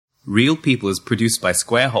Real People is produced by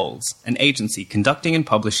Square Holes, an agency conducting and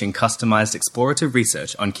publishing customized explorative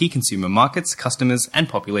research on key consumer markets, customers, and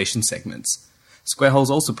population segments. Square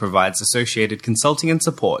Holes also provides associated consulting and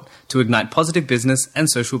support to ignite positive business and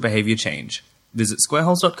social behavior change. Visit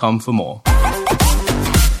squareholes.com for more.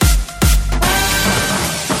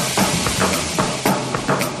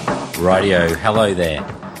 Rightio, hello there.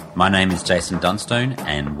 My name is Jason Dunstone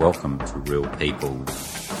and welcome to Real People,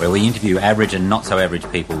 where we interview average and not so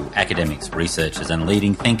average people, academics, researchers and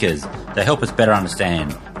leading thinkers to help us better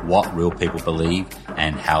understand what real people believe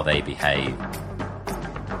and how they behave.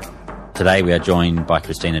 Today we are joined by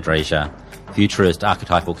Christina Dreja, futurist,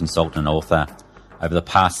 archetypal consultant and author. Over the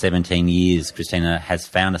past 17 years, Christina has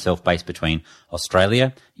found herself based between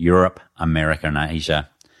Australia, Europe, America and Asia.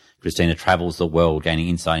 Christina travels the world gaining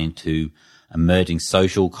insight into emerging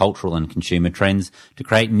social, cultural and consumer trends to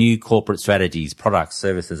create new corporate strategies, products,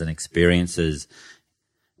 services and experiences,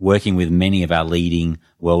 working with many of our leading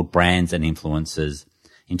world brands and influencers.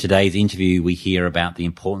 In today's interview, we hear about the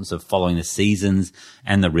importance of following the seasons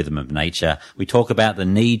and the rhythm of nature. We talk about the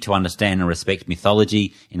need to understand and respect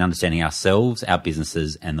mythology in understanding ourselves, our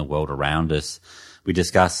businesses and the world around us. We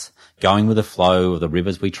discuss going with the flow of the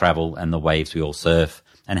rivers we travel and the waves we all surf,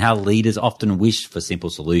 and how leaders often wish for simple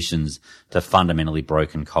solutions to fundamentally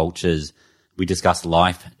broken cultures. We discuss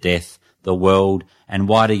life, death, the world, and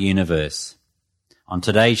wider universe. On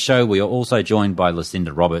today's show, we are also joined by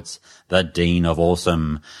Lucinda Roberts, the Dean of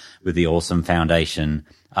Awesome, with the Awesome Foundation,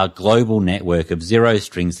 a global network of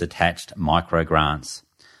zero-strings-attached micro-grants.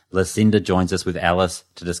 Lucinda joins us with Alice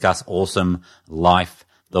to discuss awesome, life,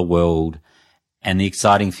 the world, and the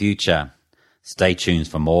exciting future. Stay tuned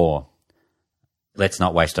for more. Let's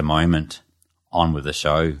not waste a moment. On with the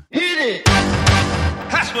show. Hit it!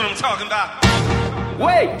 That's what I'm talking about.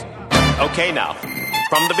 Wait! Okay, now,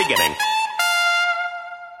 from the beginning.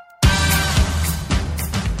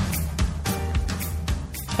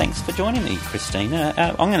 Thanks for joining me, Christina.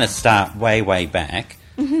 I'm going to start way back.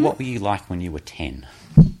 Mm-hmm. What were you like when you were 10?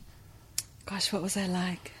 Gosh, what was I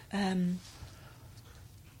like?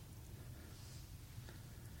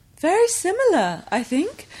 Very similar, I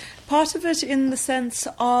think. Part of it in the sense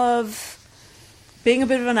of being a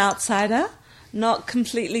bit of an outsider, not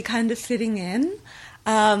completely kind of fitting in.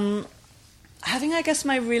 Having, I guess,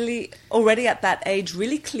 my really, already at that age,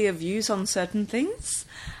 really clear views on certain things.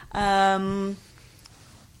 And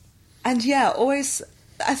yeah, always,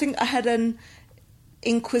 I think I had an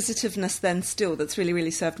inquisitiveness then still that's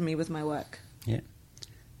really served me with my work. Yeah.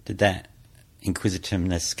 Did that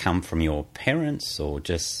inquisitiveness come from your parents or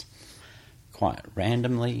just quite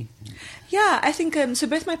randomly? Yeah, I think so.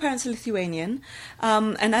 Both my parents are Lithuanian,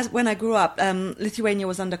 and when I grew up, Lithuania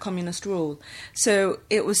was under communist rule, so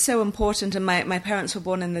it was so important. And my parents were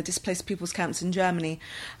born in the displaced people's camps in Germany,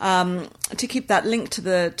 to keep that link to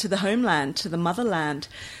the homeland, to the motherland.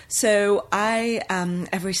 So I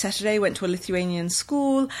every Saturday went to a Lithuanian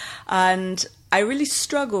school, and I really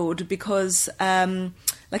struggled because,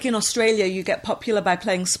 like in Australia, you get popular by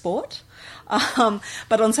playing sport.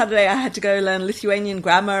 But on Saturday I had to go learn Lithuanian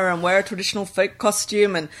grammar and wear a traditional folk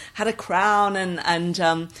costume and had a crown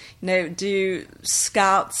and do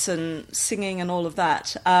scouts and singing and all of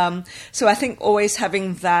that. So I think always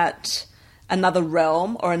having that another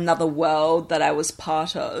realm or another world that I was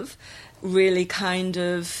part of really kind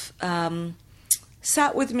of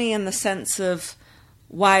sat with me in the sense of,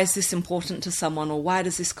 why is this important to someone, or why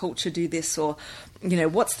does this culture do this, or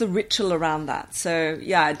what's the ritual around that? So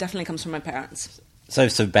yeah, it definitely comes from my parents.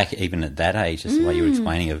 So back even at that age, just the way you were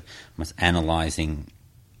explaining of almost analysing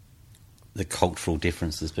the cultural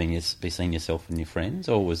differences between yourself and your friends,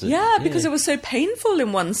 or was it? Yeah, because it was so painful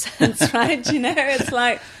in one sense, right? It's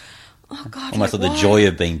like, oh God, almost like the joy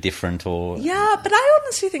of being different, or yeah. But I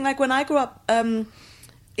honestly think, like when I grew up,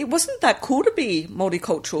 it wasn't that cool to be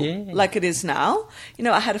multicultural like it is now.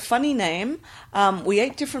 I had a funny name. We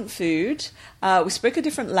ate different food. We spoke a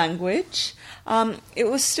different language.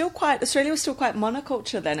 Australia was still quite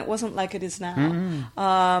monoculture then. It wasn't like it is now.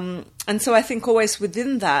 Mm. And so I think always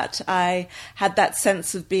within that, I had that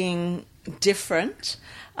sense of being different.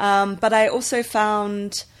 But I also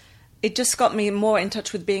found it just got me more in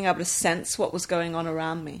touch with being able to sense what was going on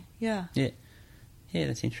around me. Yeah. Yeah. Yeah,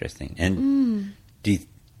 that's interesting. And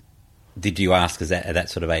did you ask at that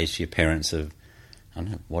sort of age to your parents of, I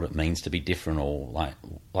don't know, what it means to be different, or like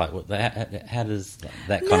how does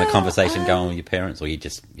that kind of conversation go on with your parents, or you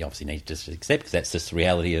obviously need to just accept because that's just the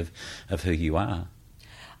reality of who you are?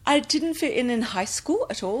 I didn't fit in high school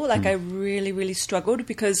at all. Like I really, really struggled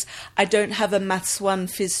because I don't have a Maths 1,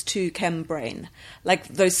 Phys 2 Chem brain. Like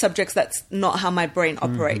those subjects, that's not how my brain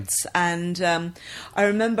operates. And I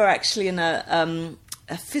remember actually in a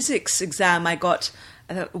physics exam, I got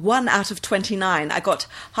 1 out of 29. I got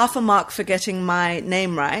half a mark for getting my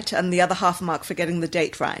name right and the other half a mark for getting the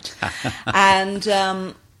date right. and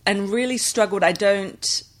really struggled. I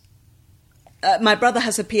don't... my brother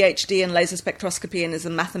has a PhD in laser spectroscopy and is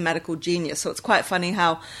a mathematical genius. So it's quite funny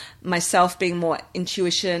how myself being more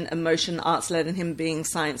intuition, emotion, arts-led, and him being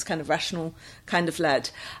science kind of rational kind of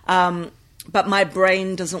led. But my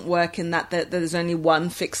brain doesn't work in that there's only one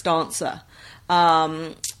fixed answer.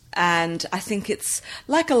 And I think it's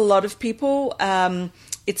like a lot of people,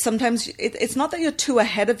 it's sometimes, it's not that you're too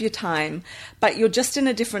ahead of your time, but you're just in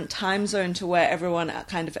a different time zone to where everyone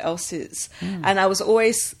kind of else is. And I was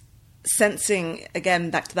always... sensing, again,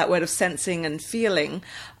 back to that word of sensing and feeling,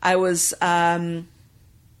 I was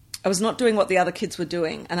not doing what the other kids were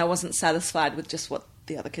doing, and I wasn't satisfied with just what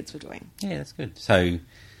the other kids were doing. Yeah, that's good. So,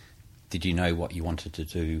 did you know what you wanted to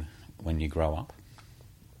do when you grow up?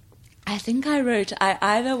 I think I wrote, I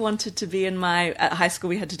either wanted to be at high school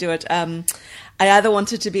we had to do it, I either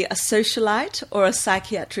wanted to be a socialite or a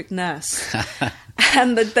psychiatric nurse.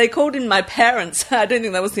 And they called in my parents. I don't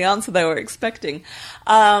think that was the answer they were expecting.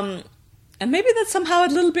 And maybe that's somehow a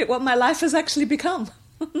little bit what my life has actually become.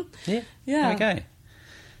 Yeah. Yeah. Okay.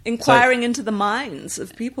 Inquiring into the minds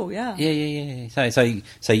of people, yeah. Yeah.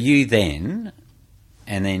 So you then,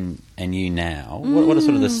 and you now, what are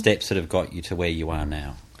sort of the steps that have got you to where you are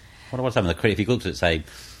now? What are some of the, if you looked at, say, I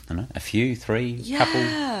don't know, a few, 3, couple?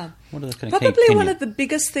 What are the kind of Probably one of the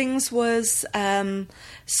biggest things was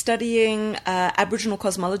studying Aboriginal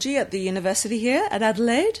cosmology at the university here at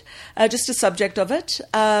Adelaide, just a subject of it,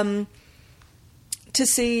 to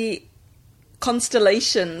see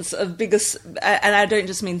constellations of biggest, and I don't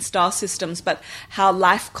just mean star systems, but how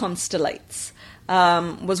life constellates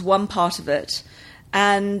was one part of it.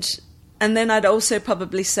 And then I'd also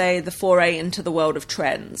probably say the foray into the world of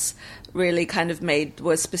trends really kind of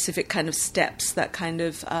were specific kind of steps that kind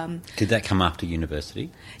of... Did that come after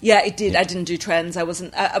university? Yeah, it did. Yeah. I didn't do trends. I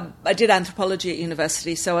wasn't... I did anthropology at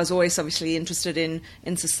university, so I was always obviously interested in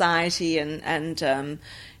society and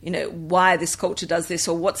why this culture does this,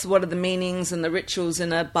 or what are the meanings and the rituals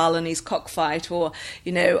in a Balinese cockfight, or,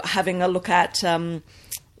 having a look at,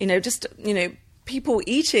 people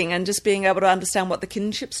eating and just being able to understand what the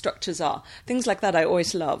kinship structures are. Things like that I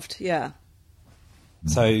always loved, yeah.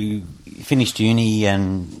 So you finished uni,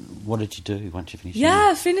 and what did you do once you finished uni? Yeah,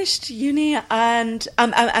 I finished uni, and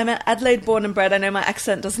I'm Adelaide born and bred. I know my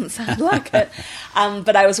accent doesn't sound like it,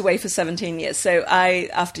 but I was away for 17 years. So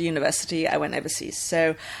after university, I went overseas.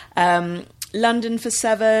 So London for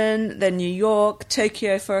 7, then New York,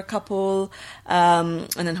 Tokyo for a couple, and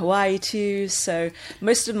then Hawaii too. So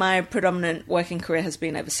most of my predominant working career has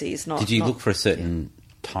been overseas. Did you look for a certain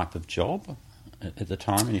type of job at the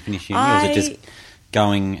time when you finished uni, or was it just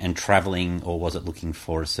going and travelling, or was it looking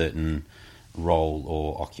for a certain role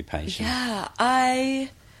or occupation? Yeah, I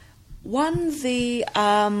won the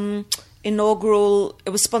inaugural,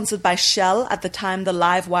 it was sponsored by Shell at the time, the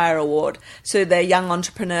Livewire Award, so their Young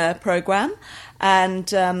Entrepreneur program, and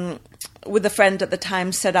with a friend at the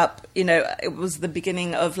time set up, it was the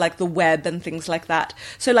beginning of like the web and things like that,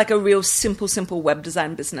 so like a real simple web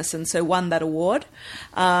design business, and so won that award,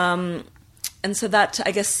 and so that,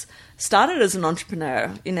 I guess, started as an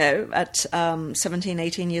entrepreneur, at 17,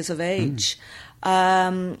 18 years of age.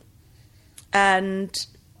 And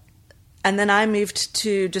then I moved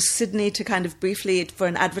to just Sydney to kind of briefly for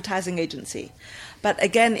an advertising agency. But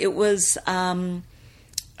again, it was...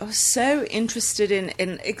 I was so interested in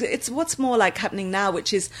it's what's more like happening now,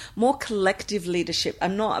 which is more collective leadership.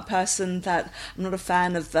 I'm not a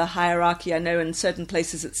fan of the hierarchy. I know in certain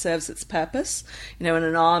places it serves its purpose, in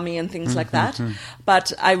an army and things like that.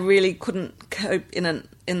 But I really couldn't cope in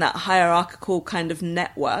that hierarchical kind of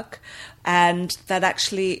network, and that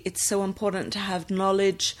actually it's so important to have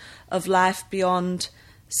knowledge of life beyond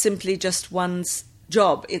simply just one's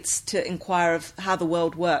job. It's to inquire of how the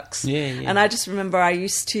world works. And I just remember I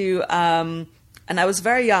used to and I was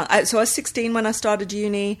very young, so I was 16 when I started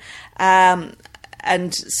uni,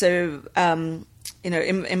 and so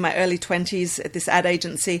in my early 20s at this ad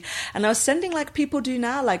agency, and I was sending, like people do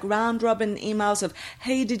now, like round robin emails of,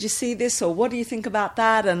 hey, did you see this, or what do you think about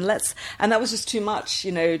that, and that was just too much,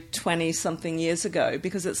 20 something years ago,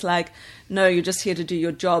 because it's like, no, you're just here to do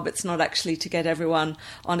your job. It's not actually to get everyone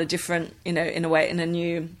on a different, in a way, in a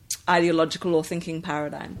new ideological or thinking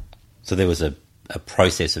paradigm. So there was a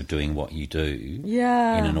process of doing what you do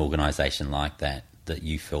in an organisation like that that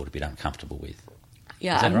you felt a bit uncomfortable with?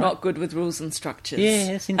 Yeah, Is that I'm right? not good with rules and structures.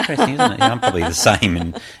 Yeah, it's interesting, isn't it? Yeah, I'm probably the same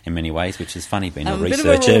in many ways, which is funny being a I'm a bit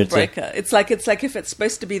researcher. of a rule breaker. It's like if it's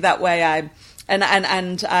supposed to be that way, I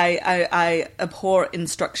abhor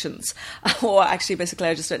instructions, or actually, basically,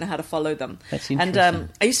 I just don't know how to follow them. That's And interesting.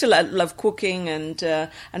 I used to love cooking, and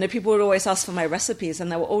I know people would always ask for my recipes,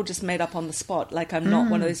 and they were all just made up on the spot. Like I'm not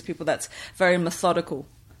one of those people that's very methodical.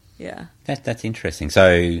 Yeah. That's interesting.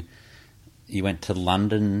 So you went to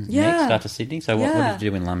London Yeah. next after Sydney. So what Yeah. did you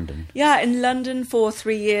do in London? Yeah, in London for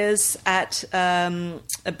 3 years at a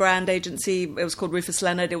brand agency. It was called Rufus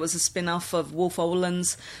Leonard. It was a spin-off of Wolf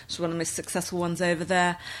Olands, which was one of the most successful ones over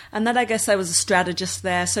there. And then I guess I was a strategist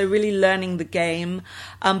there, so really learning the game.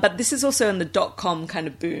 But this is also in the dot-com kind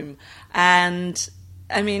of boom. And,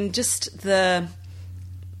 I mean, just the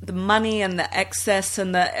money and the excess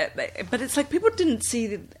and but it's like people didn't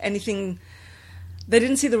see anything. They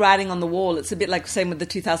didn't see the writing on the wall. It's a bit like same with the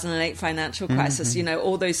 2008 financial crisis. You know,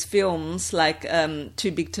 all those films like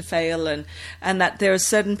Too Big to Fail, and that there are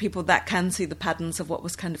certain people that can see the patterns of what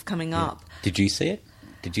was kind of coming up. Did you see it?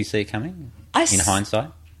 Did you see it coming? I In s-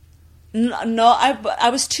 hindsight? No, I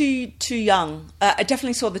was too young. I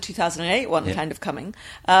definitely saw the 2008 one Yeah. kind of coming,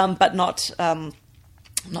 but not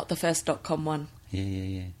the first .com one.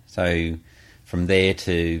 Yeah. So from there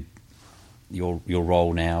to your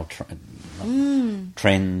role now,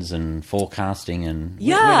 trends and forecasting and where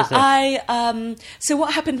Yeah, does that- so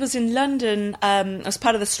what happened was in London, I was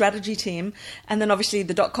part of the strategy team, and then obviously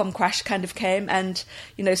the dot-com crash kind of came, and,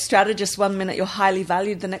 you know, strategists, 1 minute you're highly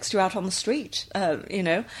valued, the next you're out on the street, you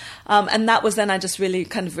know. And that was then I just really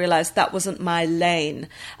kind of realised that wasn't my lane.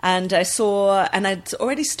 And I'd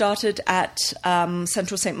already started at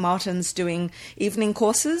Central St. Martin's doing evening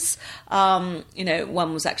courses. You know,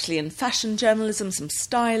 one was actually in fashion journalism, some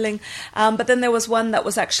styling, but then there was one that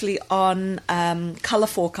was actually on colour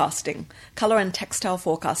forecasting, colour and textile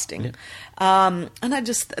forecasting. And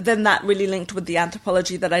then that really linked with the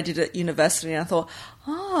anthropology that I did at university. And I thought,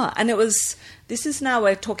 and this is now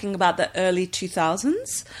we're talking about the early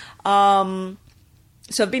 2000s.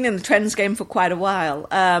 So I've been in the trends game for quite a while.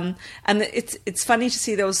 And it's funny to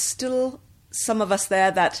see there was still some of us there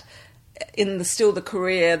that in the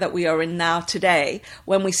career that we are in now today.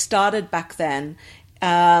 When we started back then,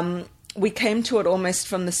 we came to it almost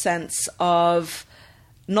from the sense of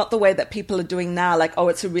not the way that people are doing now, like, oh,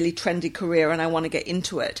 it's a really trendy career and I want to get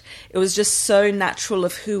into it. It was just so natural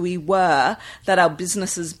of who we were that our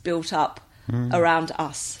businesses built up around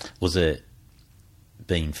us. Was it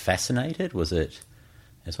being fascinated? Was it?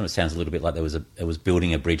 This one sounds a little bit like it was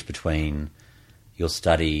building a bridge between your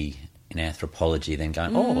study in anthropology, then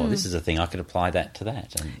going, oh, this is a thing, I could apply that to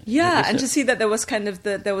that. And to see that there was kind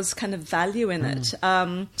of value in it.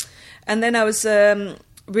 And then I was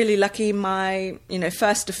really lucky. My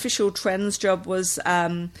first official trends job was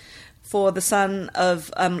for the son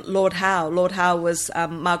of Lord Howe. Lord Howe was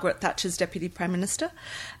Margaret Thatcher's deputy prime minister,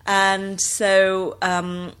 and so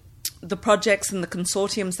the projects and the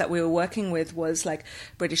consortiums that we were working with was like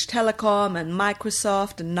British Telecom and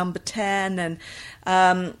Microsoft and Number 10 and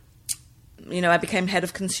I became head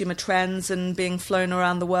of consumer trends and being flown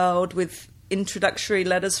around the world with introductory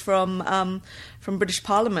letters from British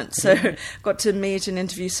Parliament. So got to meet and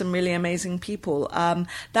interview some really amazing people.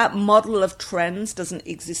 That model of trends doesn't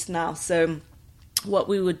exist now. So what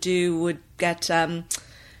we would do would get,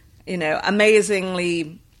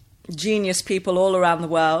 amazingly genius people all around the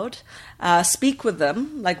world, speak with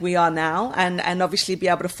them like we are now, and obviously be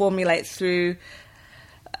able to formulate through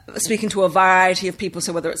speaking to a variety of people,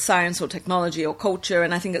 so whether it's science or technology or culture.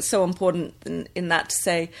 And I think it's so important in that to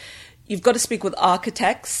say you've got to speak with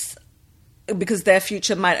architects because their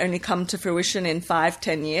future might only come to fruition in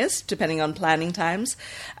 5-10 years, depending on planning times,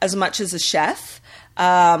 as much as a chef,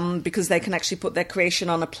 because they can actually put their creation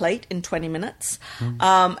on a plate in 20 minutes,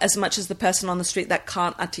 as much as the person on the street that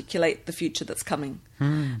can't articulate the future that's coming.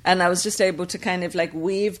 And I was just able to kind of like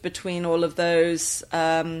weave between all of those,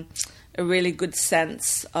 a really good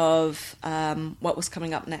sense of what was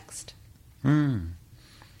coming up next. So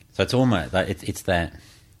it's almost it's that.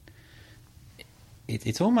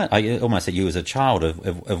 It's almost, I almost said you as a child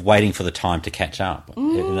of waiting for the time to catch up.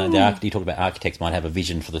 You talk about architects might have a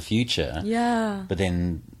vision for the future, but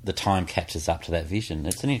then the time catches up to that vision.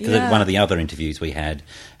 It's one of the other interviews we had,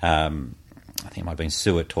 I think it might have been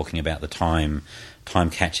Suet talking about the time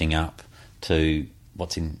catching up to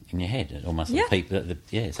what's in your head, almost. Yeah.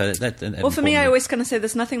 So Well, for me, I always kind of say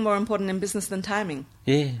there's nothing more important in business than timing.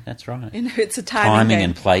 Yeah, that's right. It's a timing game.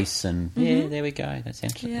 And place, and there we go. That's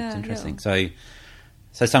interesting.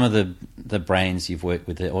 So some of the brands you've worked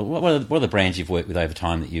with, or what are the brands you've worked with over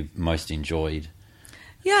time that you've most enjoyed?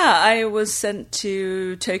 Yeah, I was sent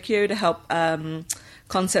to Tokyo to help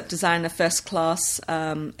concept design a first-class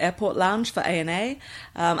airport lounge for ANA.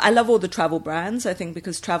 I love all the travel brands, I think,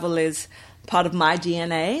 because travel is part of my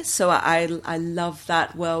DNA. So I love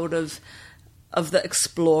that world of the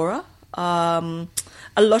explorer.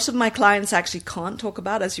 A lot of my clients actually can't talk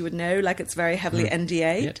about, as you would know, like it's very heavily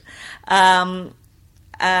NDA'd. Yep.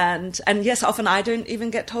 And yes, often I don't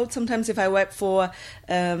even get told. Sometimes if I work for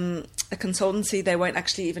a consultancy, they won't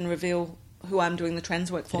actually even reveal who I'm doing the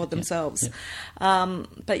trends work for themselves.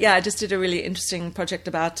 But yeah, I just did a really interesting project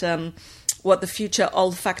about what the future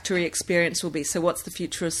olfactory experience will be. So what's the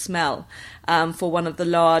future of smell for one of the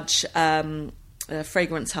large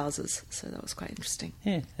fragrance houses. So that was quite interesting.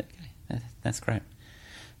 Yeah, okay. That's great.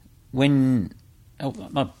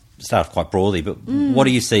 I'll start off quite broadly, but what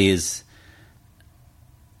do you see as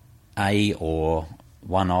or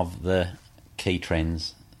one of the key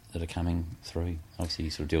trends that are coming through? Obviously,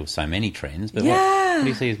 you sort of deal with so many trends, but what do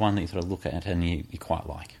you see as one that you sort of look at and you quite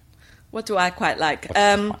like? What do I quite like?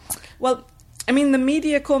 Well, I mean, the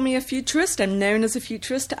media call me a futurist. I'm known as a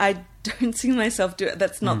futurist. I don't see myself do it.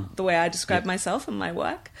 That's not the way I describe myself and my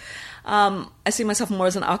work. I see myself more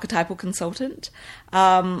as an archetypal consultant.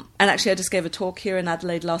 And actually, I just gave a talk here in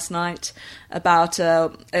Adelaide last night about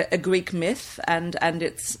a Greek myth and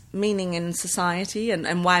its meaning in society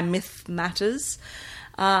and why myth matters.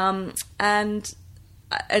 And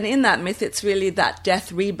in that myth, it's really that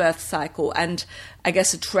death-rebirth cycle. And I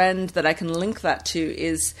guess a trend that I can link that to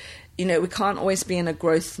is, we can't always be in a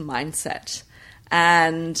growth mindset.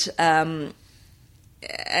 And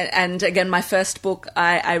again, my first book,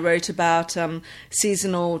 I wrote about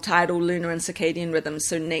seasonal, tidal, lunar, and circadian rhythms.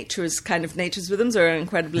 So nature's rhythms are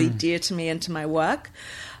incredibly dear to me and to my work.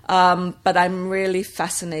 But I'm really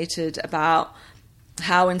fascinated about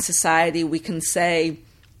how in society we can say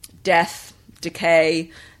death, decay,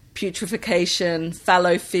 putrefaction,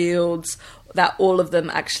 fallow fields, that all of them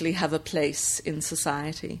actually have a place in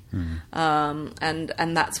society. And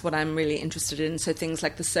that's what I'm really interested in. So things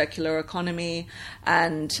like the circular economy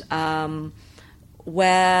and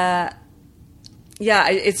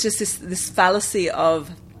it's just this fallacy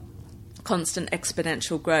of constant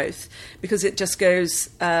exponential growth, because it just goes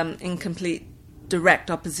in complete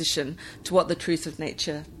direct opposition to what the truth of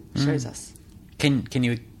nature shows us. Can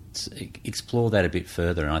you explore that a bit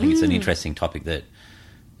further? And I think it's an interesting topic that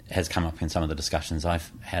has come up in some of the discussions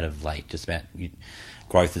I've had of late, just about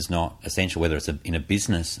growth is not essential, whether it's in a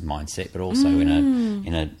business mindset, but also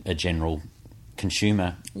in a general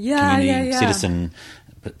consumer, community, citizen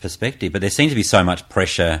perspective. But there seems to be so much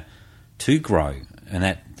pressure to grow,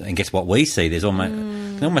 and guess what we see? There's almost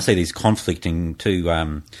you can almost see these conflicting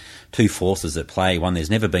two forces at play. One, there's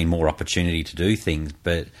never been more opportunity to do things,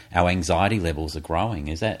 but our anxiety levels are growing.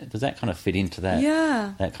 Does that kind of fit into that?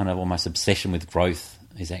 Yeah. That kind of almost obsession with growth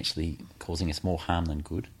is actually causing us more harm than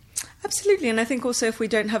good. Absolutely. And I think also if we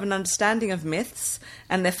don't have an understanding of myths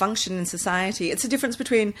and their function in society, it's a difference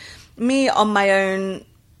between me on my own,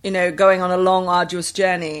 going on a long, arduous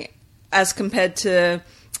journey, as compared to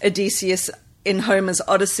Odysseus in Homer's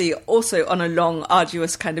Odyssey, also on a long,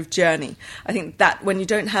 arduous kind of journey. I think that when you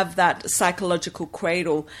don't have that psychological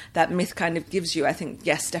cradle that myth kind of gives you, I think,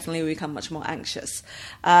 yes, definitely we become much more anxious.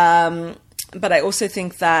 But I also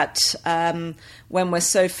think that when we're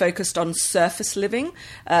so focused on surface living,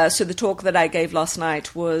 so the talk that I gave last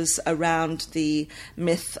night was around the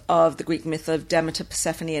Greek myth of Demeter,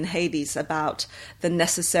 Persephone, and Hades, about the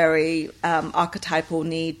necessary archetypal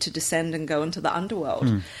need to descend and go into the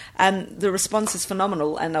underworld. And the response is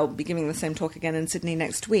phenomenal, and I'll be giving the same talk again in Sydney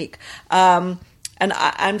next week. And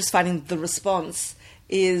I'm just finding the response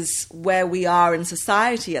is where we are in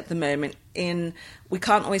society at the moment. We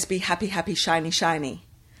can't always be happy, happy, shiny, shiny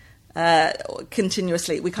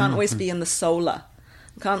continuously. We can't always be in the solar.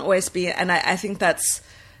 We can't always be, and I think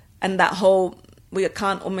we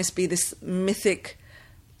can't almost be this mythic,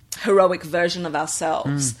 heroic version of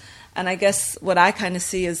ourselves. And I guess what I kind of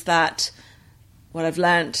see is that what I've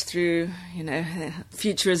learned through,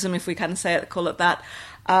 futurism, if we kind of call it that,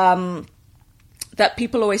 that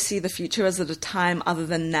people always see the future as at a time other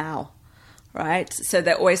than now, right? So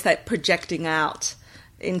they're always projecting out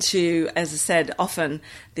into, as I said, often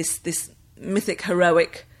this mythic,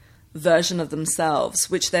 heroic version of themselves,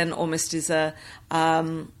 which then almost is a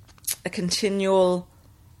continual,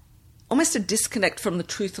 almost a disconnect from the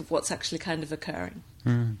truth of what's actually kind of occurring.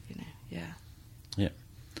 Yeah.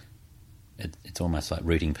 It's almost like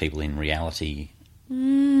rooting people in reality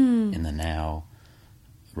in the now,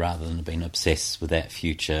 rather than being obsessed with that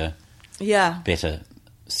future, better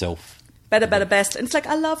self. Better, best. And it's like,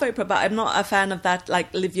 I love Oprah, but I'm not a fan of that,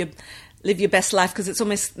 live your live your best life, because it's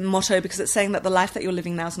almost motto, because it's saying that the life that you're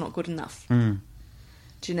living now is not good enough.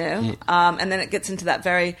 Do you know? Yeah. And then it gets into that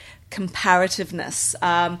very comparativeness.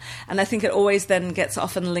 And I think it always then gets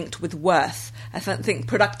often linked with worth. I think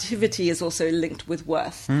productivity is also linked with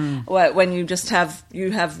worth. When you just have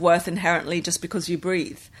worth inherently just because you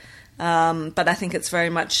breathe. But I think it's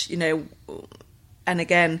very much, you know, and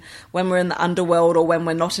again, when we're in the underworld or when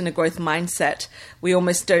we're not in a growth mindset, we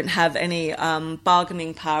almost don't have any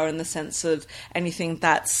bargaining power in the sense of anything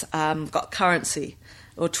that's got currency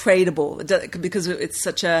or tradable, because it's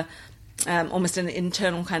such a almost an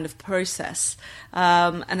internal kind of process.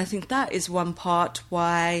 And I think that is one part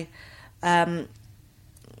why,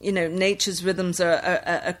 you know, nature's rhythms are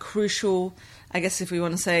a crucial, I guess if we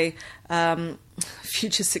want to say,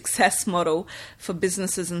 future success model for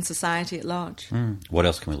businesses and society at large. What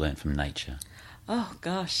else can we learn from nature? Oh,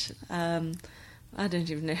 gosh. I don't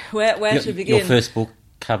even know. Where to begin? Your first book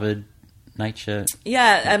covered nature?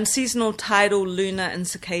 Yeah, seasonal, tidal, lunar and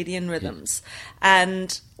circadian rhythms.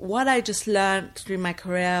 And what I just learned through my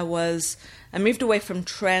career was I moved away from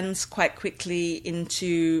trends quite quickly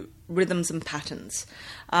into rhythms and patterns.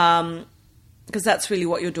 Because that's really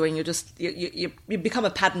what you're doing. You become a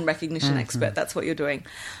pattern recognition expert. That's what you're doing.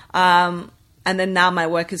 And then now my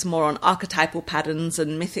work is more on archetypal patterns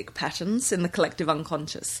and mythic patterns in the collective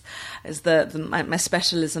unconscious is my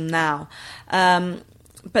specialism now.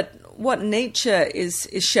 But what nature is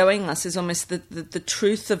showing us is almost the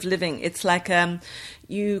truth of living. It's like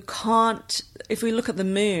you can't, if we look at the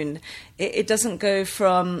moon, it doesn't go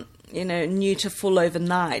from, you know, new to full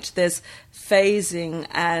overnight. There's phasing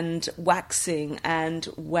and waxing and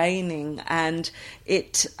waning, and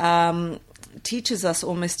it teaches us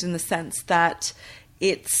almost in the sense that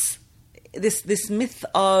it's this myth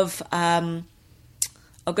of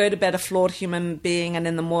I'll go to bed a flawed human being and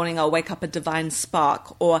in the morning I'll wake up a divine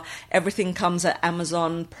spark, or everything comes at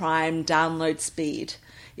Amazon Prime download speed.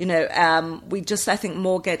 You know, we just, I think,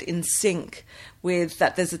 more get in sync with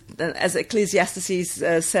that. There's as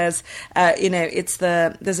Ecclesiastes says, you know,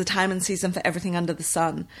 there's a time and season for everything under the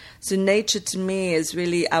sun. So nature to me is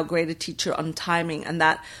really our greater teacher on timing, and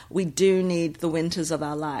that we do need the winters of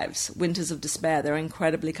our lives, winters of despair. They're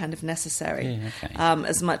incredibly kind of necessary,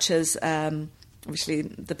 as much as obviously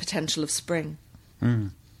the potential of spring.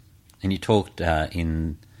 And you talked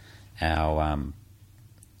in our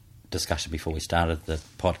discussion before we started the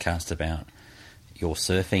podcast about your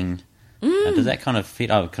surfing. Does that kind of fit?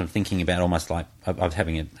 I was kind of thinking about almost like I was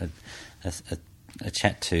having a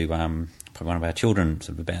chat to probably one of our children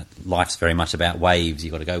sort of about life's very much about waves.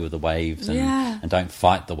 You've got to go with the waves and don't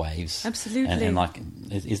fight the waves. Absolutely. And like,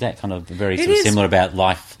 is that kind of very sort of similar about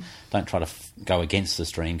life? Don't try to go against the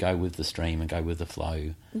stream, go with the stream and go with the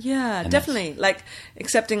flow. Yeah, definitely. Like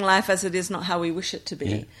accepting life as it is, not how we wish it to be.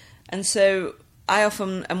 Yeah. And so I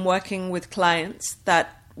often am working with clients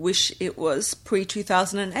that wish it was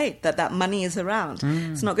pre-2008, that money is around.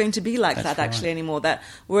 It's not going to be like that actually anymore, that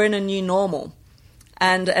we're in a new normal.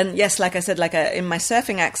 And yes, like I said, like in my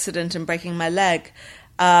surfing accident and breaking my leg,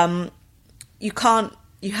 you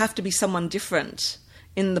have to be someone different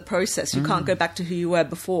in the process. You can't go back to who you were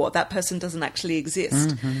before. That person doesn't actually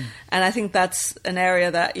exist. And I think that's an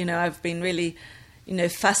area that, you know, I've been really, you know,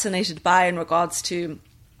 fascinated by in regards to,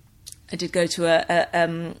 I did go to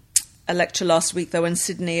a lecture last week, though, in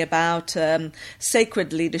Sydney about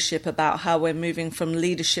sacred leadership, about how we're moving from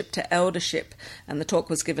leadership to eldership. And the talk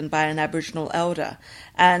was given by an Aboriginal elder.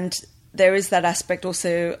 And there is that aspect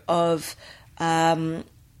also of the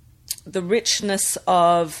richness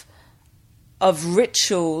of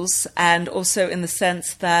rituals, and also in the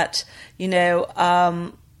sense that, you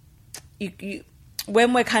know,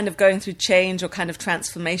 when we're kind of going through change or kind of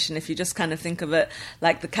transformation, if you just kind of think of it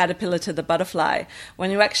like the caterpillar to the butterfly,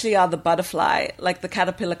 when you actually are the butterfly, like the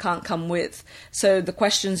caterpillar can't come with. So the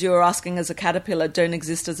questions you're asking as a caterpillar don't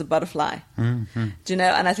exist as a butterfly. Do you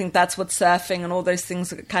know? And I think that's what surfing and all those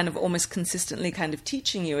things are kind of almost consistently kind of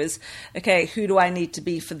teaching you is, okay, who do I need to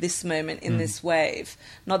be for this moment in this wave?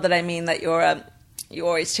 Not that I mean that you're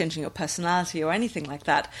always changing your personality or anything like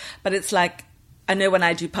that, but it's like, I know when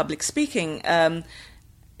I do public speaking,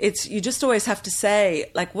 it's you just always have to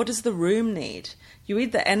say, like, what does the room need? You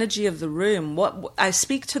read the energy of the room. What I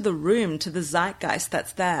speak to the room, to the zeitgeist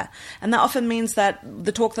that's there. And that often means that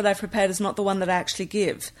the talk that I've prepared is not the one that I actually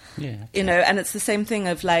give. Yeah, okay. You know, and it's the same thing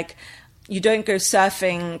of like, you don't go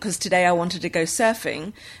surfing because today I wanted to go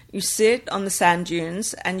surfing. You sit on the sand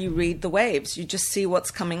dunes and you read the waves. You just see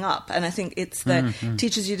what's coming up. And I think it's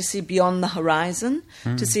teaches you to see beyond the horizon,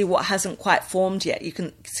 to see what hasn't quite formed yet. You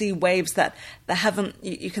can see waves that haven't,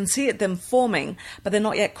 you can see them forming, but they're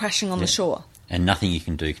not yet crashing on the shore. And nothing you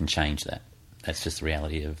can do can change that. That's just the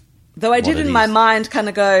reality of Though I did what it in my is. mind kind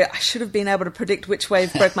of go, I should have been able to predict which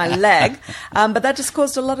wave broke my leg, but that just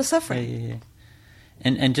caused a lot of suffering. Yeah.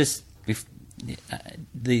 And just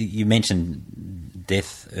you mentioned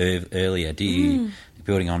death earlier. Do you,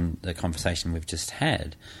 building on the conversation we've just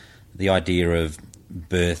had, the idea of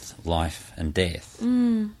birth, life, and death?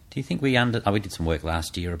 Do you think we did some work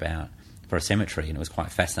last year for a cemetery, and it was quite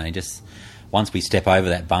fascinating. Just once we step over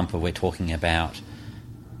that bumper, we're talking about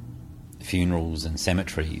funerals and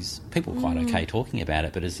cemeteries. People are quite okay talking about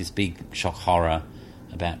it, but it's this big shock horror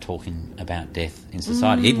about talking about death in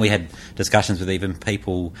society. Even we had discussions with even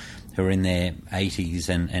people who are in their 80s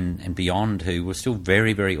and beyond who were still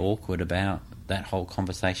very, very awkward about that whole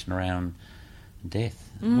conversation around death.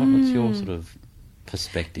 What's your sort of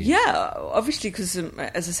perspective? Yeah, obviously, because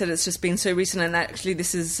as I said, it's just been so recent, and actually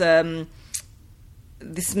this is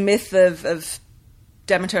this myth of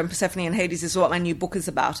Demeter and Persephone and Hades is what my new book is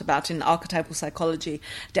about in archetypal psychology,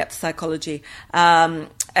 depth psychology. And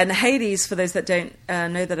Hades, for those that don't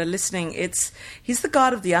know that are listening, he's the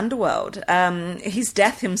god of the underworld. He's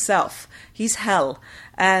death himself. He's hell.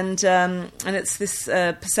 And it's this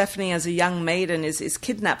Persephone as a young maiden is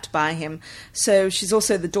kidnapped by him. So she's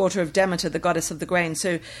also the daughter of Demeter, the goddess of the grain.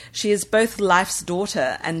 So she is both life's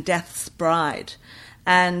daughter and death's bride.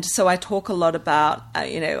 And so I talk a lot about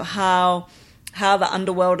how the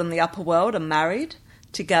underworld and the upper world are married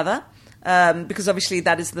together, because obviously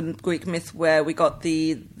that is the Greek myth where we got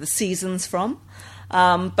the seasons from.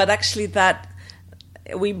 But actually that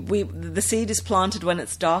the seed is planted when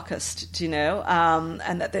it's darkest, and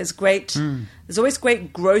that there's always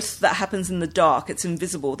great growth that happens in the dark. It's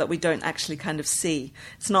invisible, that we don't actually kind of see.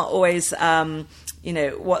 It's not always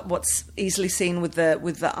what's easily seen with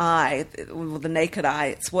the eye, with the naked eye.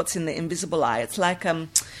 It's what's in the invisible eye. It's like some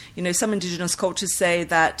indigenous cultures say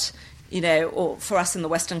that, or for us in the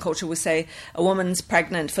Western culture, we say a woman's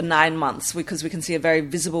pregnant for 9 months because we can see a very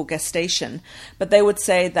visible gestation. But they would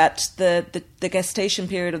say that the gestation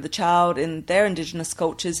period of the child in their indigenous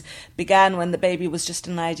cultures began when the baby was just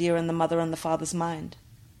an idea in the mother and the father's mind.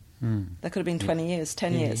 That could have been 20 years,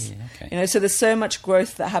 10 years. Yeah, okay. So there's so much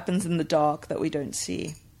growth that happens in the dark that we don't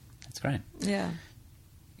see. That's great. Yeah.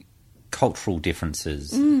 Cultural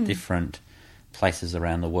differences, different places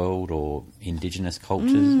around the world or indigenous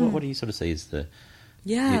cultures. What do you sort of see as the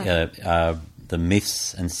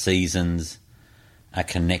myths and seasons are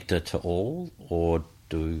connected to all, or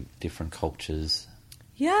do different cultures?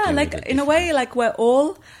 Yeah, like in a way, like we're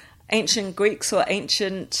all ancient Greeks or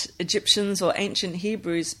ancient Egyptians or ancient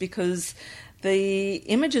Hebrews, because the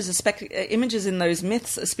images in those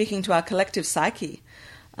myths are speaking to our collective psyche.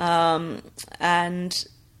 And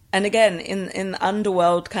again, in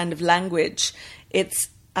underworld kind of language, it's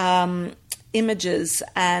images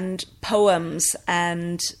and poems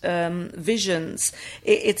and visions.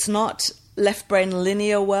 It's not left brain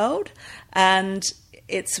linear world, and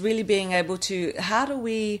it's really being able to how do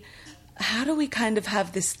we kind of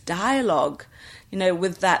have this dialogue,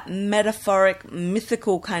 with that metaphoric,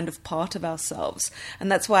 mythical kind of part of ourselves.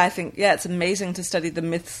 And that's why I think, it's amazing to study the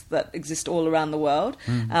myths that exist all around the world,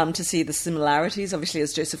 to see the similarities, obviously,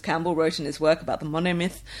 as Joseph Campbell wrote in his work about the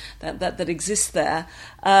monomyth that exists there.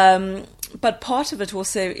 But part of it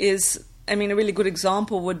also is, a really good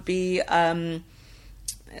example would be, the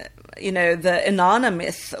Inanna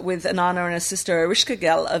myth with Inanna and her sister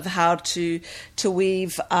Erishkigal of how to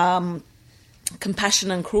weave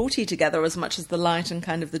compassion and cruelty together as much as the light and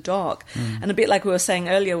kind of the dark. And a bit like we were saying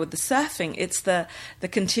earlier with the surfing, it's the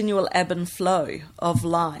continual ebb and flow of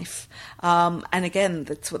life. And again,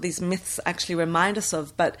 that's what these myths actually remind us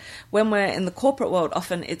of. But when we're in the corporate world,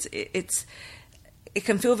 often it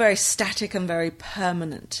can feel very static and very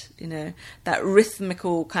permanent. That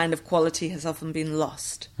rhythmical kind of quality has often been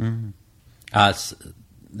lost. There's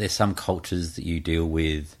some cultures that you deal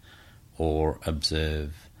with or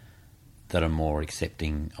observe that are more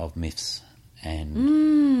accepting of myths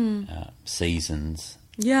and seasons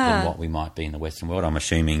than what we might be in the Western world. I'm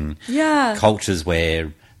assuming cultures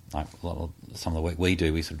where, like some of the work we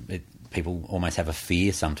do, people almost have a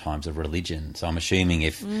fear sometimes of religion. So I'm assuming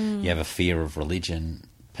if you have a fear of religion,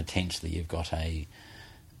 potentially you've got a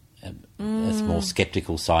more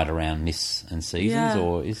sceptical side around myths and seasons,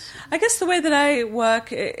 or is... I guess the way that I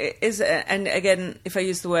work is, and again, if I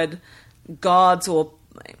use the word gods or...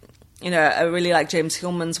 I really like James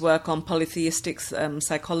Hillman's work on polytheistic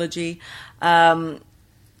psychology, that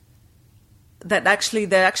they're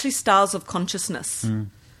actually styles of consciousness, and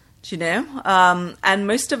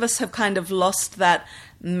most of us have kind of lost that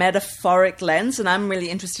metaphoric lens, and I'm really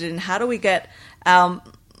interested in how do we get our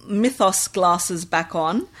mythos glasses back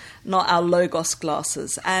on, not our Logos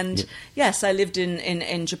glasses. And yes, I lived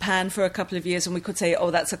in Japan for a couple of years, and we could say,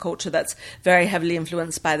 oh, that's a culture that's very heavily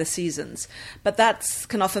influenced by the seasons. But that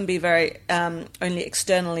can often be very only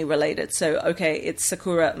externally related. So, okay, it's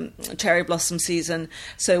Sakura cherry blossom season,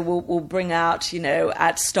 so we'll bring out,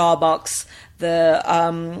 at Starbucks, the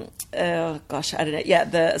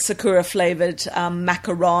the Sakura flavored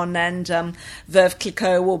macaron, and Veuve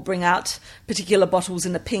Clicquot will bring out particular bottles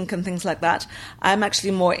in the pink and things like that. I'm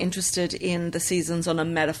actually more interested in the seasons on a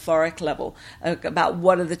metaphoric level, about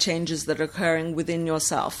what are the changes that are occurring within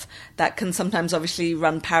yourself that can sometimes obviously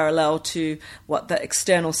run parallel to what the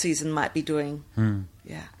external season might be doing.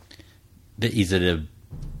 Yeah. But is it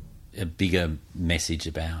a bigger message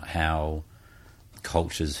about how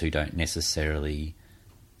cultures who don't necessarily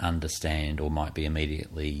understand or might be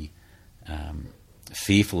immediately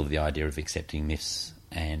fearful of the idea of accepting myths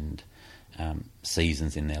and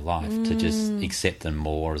seasons in their life to just accept them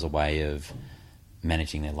more as a way of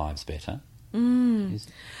managing their lives better? Again,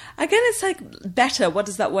 it's like better. What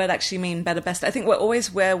does that word actually mean? Better, best. I think we're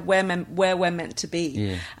always where we're meant to be.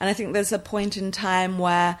 Yeah. And I think there's a point in time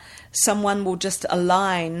where someone will just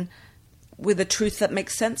align with a truth that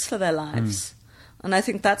makes sense for their lives. And I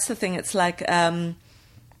think that's the thing. It's like, I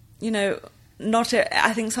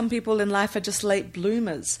think some people in life are just late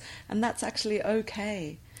bloomers, and that's actually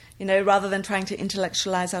okay, rather than trying to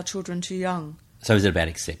intellectualize our children too young. So is it about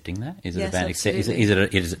accepting that? Is it Yes,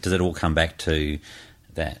 about does it all come back to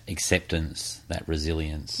that acceptance, that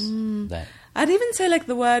resilience? That I'd even say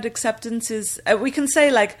the word acceptance is, we can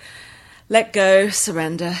say let go,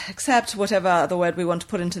 surrender, accept, whatever other word we want to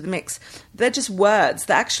put into the mix. They're just words.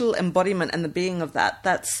 The actual embodiment and the being of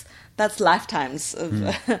that's lifetimes of,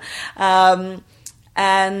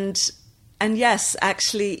 and yes,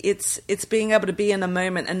 actually, it's being able to be in a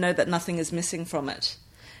moment and know that nothing is missing from it.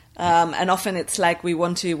 And often it's like we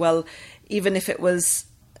want to. Well, even if it was,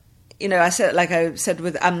 I said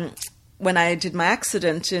with when I did my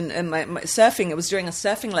accident in my surfing, it was during a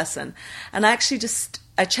surfing lesson, and I actually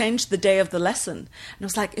I changed the day of the lesson. And I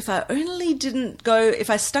was like, if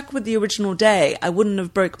I stuck with the original day, I wouldn't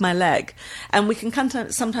have broke my leg. And we can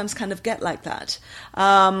sometimes kind of get like that,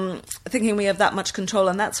 thinking we have that much control.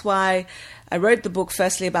 And that's why I wrote the book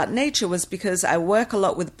firstly about nature, was because I work a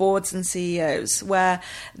lot with boards and CEOs where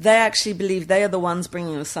they actually believe they are the ones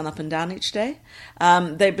bringing the sun up and down each day.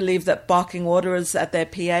 They believe that barking orders at their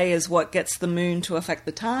PA is what gets the moon to affect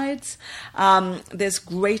the tides. There's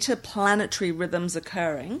greater planetary rhythms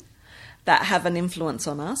occurring that have an influence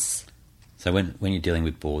on us. So when you're dealing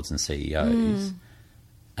with boards and CEOs,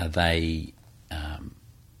 are they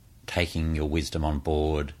taking your wisdom on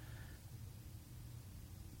board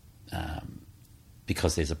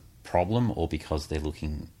because there's a problem, or because they're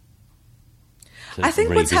looking to I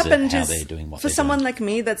think what's happened how is, they're doing what for they're someone doing? like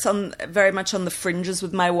me that's very much on the fringes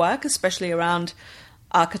with my work, especially around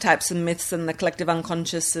archetypes and myths and the collective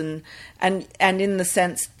unconscious, and in the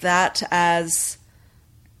sense that as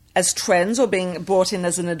trends, or being brought in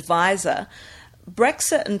as an advisor,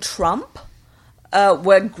 Brexit and Trump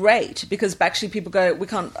were great, because actually people go, we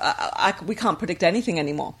can't predict anything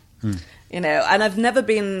anymore. And I've never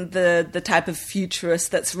been the type of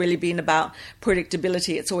futurist that's really been about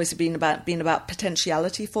predictability. It's always been about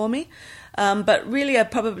potentiality for me. But really, I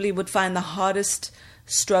probably would find the hardest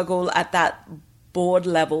struggle at that board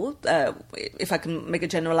level, if I can make a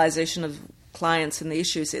generalization of clients and the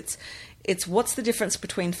issues, it's what's the difference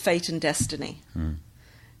between fate and destiny?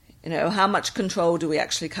 How much control do we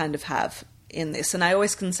actually kind of have in this? And I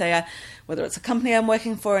always can say, whether it's a company I'm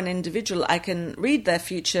working for, an individual, I can read their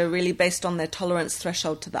future really based on their tolerance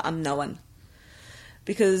threshold to the unknown.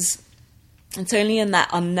 Because it's only in that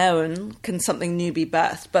unknown can something new be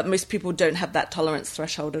birthed. But most people don't have that tolerance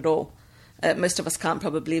threshold at all. Most of us can't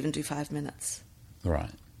probably even do 5 minutes.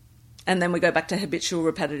 Right. And then we go back to habitual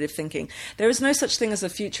repetitive thinking. There is no such thing as a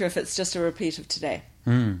future if it's just a repeat of today.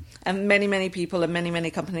 And many, many people and many,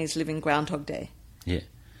 many companies live in Groundhog Day. Yeah.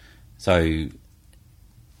 So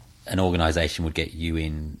an organisation would get you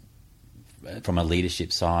in from a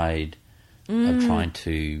leadership side of trying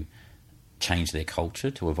to change their culture,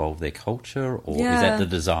 to evolve their culture, or is that the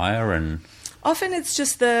desire? And often it's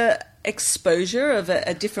just the exposure of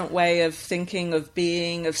a different way of thinking, of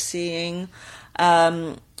being, of seeing.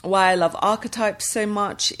 Why I love archetypes so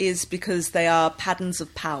much is because they are patterns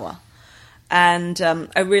of power. And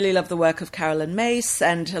I really love the work of Carolyn Mace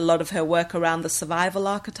and a lot of her work around the survival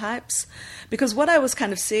archetypes. Because what I was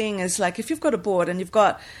kind of seeing is, like, if you've got a board and you've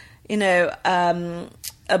got, a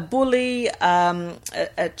bully,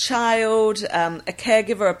 a child, a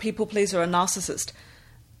caregiver, a people pleaser, a narcissist,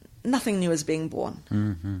 nothing new is being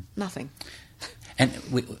born. Nothing. And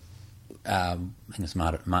I think it was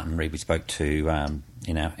Martin Reed we spoke to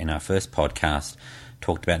in our first podcast,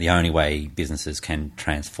 talked about the only way businesses can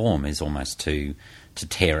transform is almost to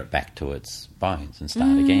tear it back to its bones and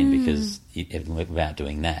start again, because without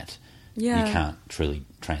doing that, you can't truly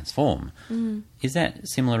transform. Is that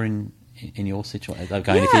similar in your situation?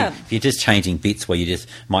 If you're just changing bits where you just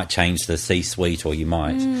might change the C-suite, or you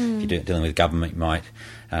might, if you're dealing with government, you might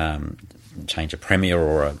change a premier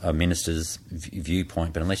or a minister's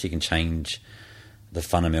viewpoint, but unless you can change the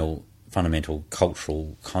fundamental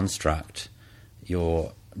cultural construct,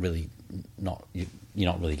 you're not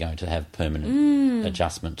really going to have permanent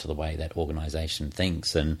adjustment to the way that organisation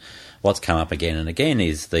thinks. And what's come up again and again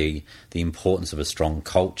is the importance of a strong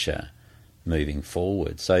culture moving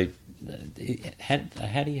forward. So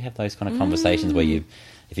how do you have those kind of conversations where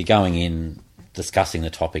if you're going in discussing the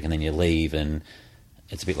topic and then you leave, and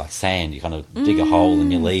it's a bit like sand, you kind of dig a hole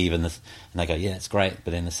and you leave, and they go, yeah, it's great,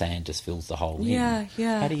 but then the sand just fills the hole in.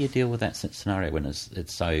 How do you deal with that scenario when it's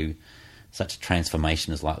such a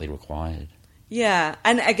transformation is likely required? Yeah,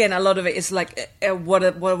 and again, a lot of it is like, what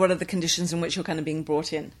are the conditions in which you're kind of being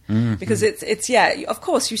brought in? Because it's of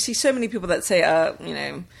course, you see so many people that say,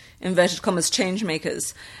 inverted commas, change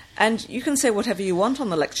makers, and you can say whatever you want on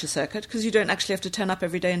the lecture circuit because you don't actually have to turn up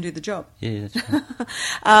every day and do the job. Yeah, that's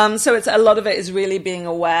right. So it's a lot of it is really being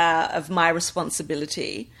aware of my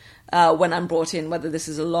responsibility when I'm brought in, whether this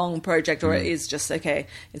is a long project or it is just, okay,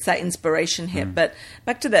 it's that inspiration hit. But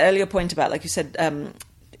back to the earlier point about, like you said,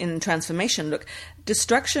 in transformation, look,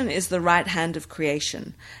 destruction is the right hand of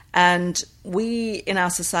creation. And we, in our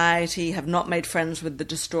society, have not made friends with the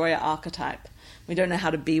destroyer archetype. We don't know how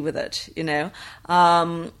to be with it,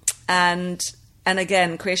 And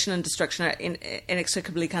again, creation and destruction are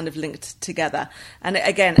inextricably kind of linked together. And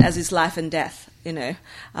again, as is life and death,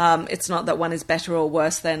 it's not that one is better or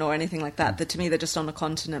worse than or anything like that. That to me, they're just on a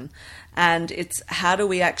continuum. And it's how do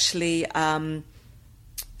we actually, how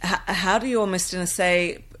do you almost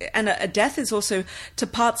say, and a death is also to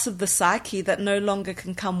parts of the psyche that no longer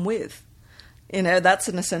can come with. That's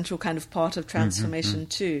an essential kind of part of transformation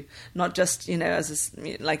too. Not just,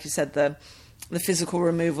 like you said, the physical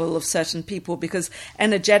removal of certain people, because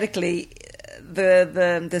energetically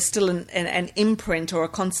there's still an imprint or a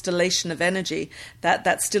constellation of energy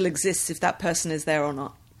that still exists if that person is there or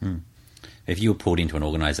not. If you were pulled into an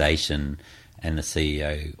organisation and the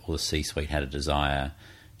CEO or the C-suite had a desire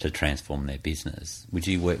to transform their business, would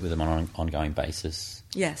you work with them on an ongoing basis?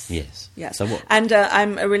 Yes. So what? And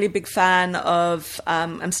I'm a really big fan of,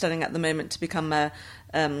 I'm studying at the moment to become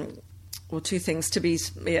two things, to be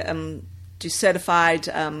do certified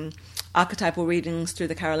archetypal readings through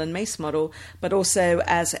the Carolyn Mace model, but also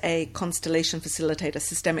as a constellation facilitator,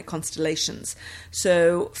 systemic constellations.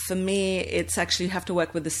 So for me, it's actually you have to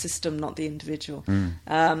work with the system, not the individual.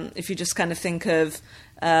 If you just kind of think of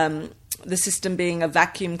the system being a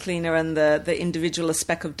vacuum cleaner and the individual a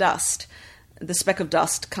speck of dust, the speck of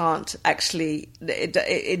dust can't actually,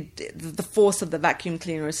 the force of the vacuum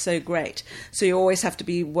cleaner is so great. So you always have to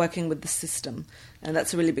be working with the system. And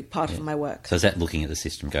that's a really big part of my work. So is that looking at the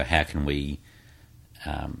system, how can we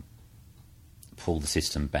pull the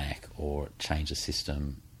system back or change the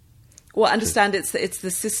system? Well, understand it's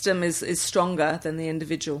the system is stronger than the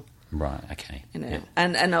individual. Right, okay.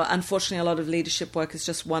 And unfortunately a lot of leadership work is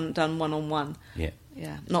just done one-on-one. Yeah,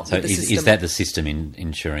 not so with the system. Is that the system in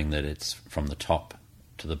ensuring that it's from the top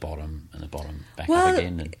to the bottom and the bottom back up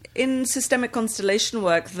again? In systemic constellation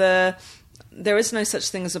work, there is no such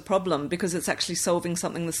thing as a problem because it's actually solving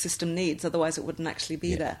something the system needs. Otherwise, it wouldn't actually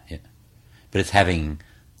be there. Yeah, but it's having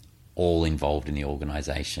all involved in the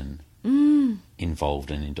organisation involved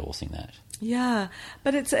in endorsing that. Yeah,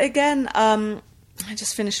 but it's again. I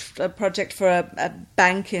just finished a project for a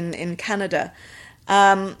bank in Canada.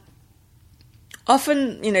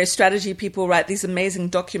 Often, strategy people write these amazing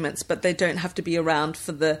documents, but they don't have to be around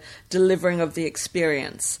for the delivering of the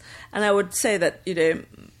experience. And I would say that,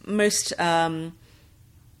 most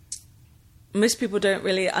people don't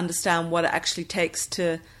really understand what it actually takes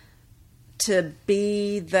to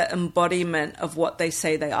be the embodiment of what they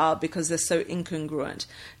say they are because they're so incongruent.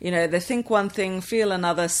 They think one thing, feel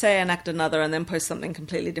another, say and act another, and then post something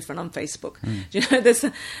completely different on Facebook.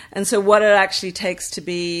 And so what it actually takes to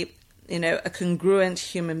be, a congruent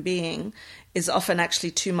human being is often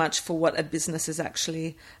actually too much for what a business is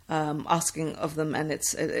actually asking of them, and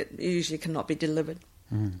it usually cannot be delivered.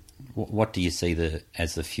 What do you see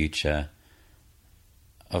as the future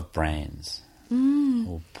of brands?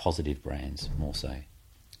 Or positive brands, more so?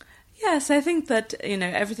 Yes, I think that,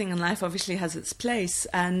 everything in life obviously has its place.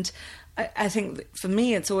 And I think for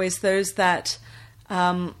me, it's always those that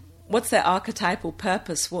what's their archetypal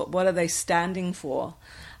purpose? What are they standing for?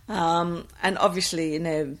 And obviously,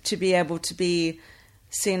 to be able to be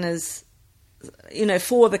seen as,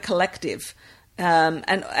 for the collective,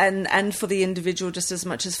 and for the individual just as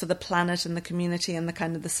much as for the planet and the community and the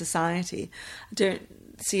kind of the society. I don't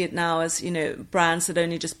see it now as, brands that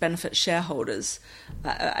only just benefit shareholders.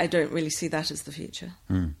 I don't really see that as the future.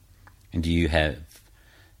 Mm. And do you have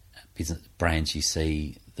business brands you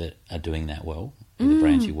see that are doing that well? The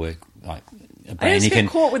brands you work like a brand I always you get can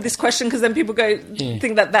caught with this question because then people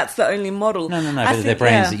think that that's the only model. No. But they're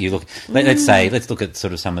brands that you look. Let's look at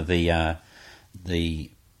sort of some of the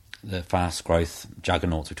fast growth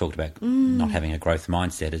juggernauts we talked about. Not having a growth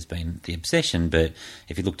mindset has been the obsession. But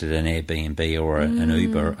if you looked at an Airbnb or an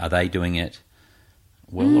Uber, are they doing it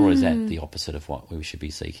well, or is that the opposite of what we should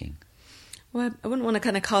be seeking? Well, I wouldn't want to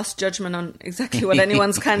kind of cast judgment on exactly what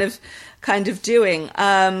anyone's kind of doing.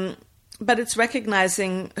 But it's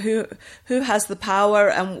recognizing who has the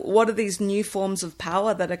power and what are these new forms of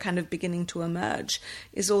power that are kind of beginning to emerge.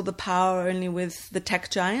 Is all the power only with the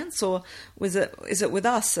tech giants, or is it with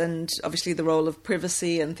us? And obviously the role of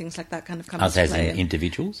privacy and things like that kind of comes into play. As in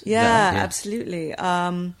individuals? Yeah, absolutely.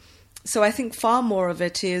 So I think far more of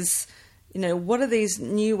it is, what are these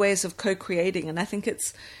new ways of co-creating? And I think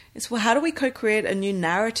it's well, how do we co-create a new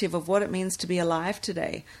narrative of what it means to be alive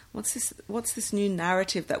today? What's this new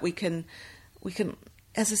narrative that we can,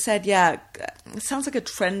 as I said, it sounds like a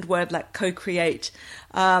trend word, like co-create.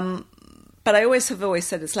 But I have always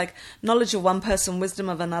said it's like knowledge of one person, wisdom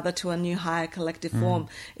of another to a new higher collective form.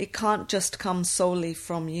 It can't just come solely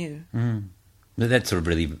from you. That's sort of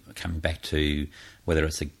really coming back to whether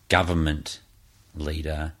it's a government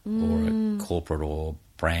leader or a corporate or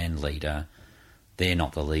brand leader. They're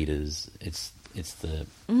not the leaders. It's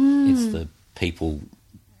the people,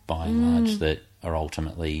 by and large, that are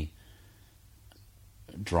ultimately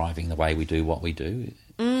driving the way we do what we do.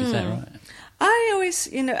 Is that right? I always,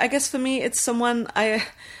 I guess for me, it's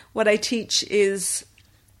what I teach is,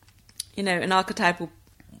 in archetypal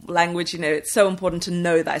language, it's so important to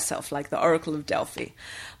know thyself, like the Oracle of Delphi.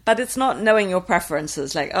 But it's not knowing your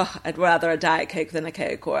preferences, like, I'd rather a Diet Coke than a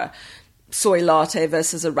Coke, or a soy latte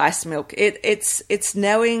versus a rice milk. It's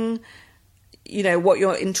knowing, what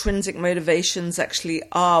your intrinsic motivations actually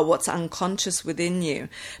are, what's unconscious within you.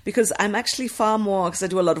 Because I'm actually far more, because I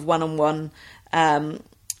do a lot of one-on-one,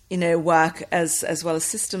 work as well as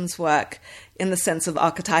systems work in the sense of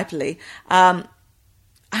archetypally. I'm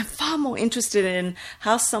far more interested in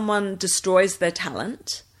how someone destroys their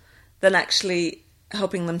talent than actually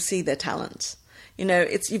helping them see their talent.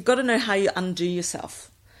 You've got to know how you undo yourself.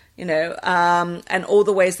 And all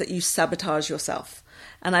the ways that you sabotage yourself.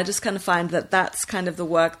 And I just kind of find that that's kind of the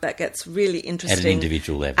work that gets really interesting. At an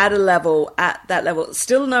individual level. At that level.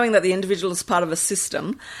 Still knowing that the individual is part of a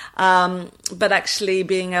system, but actually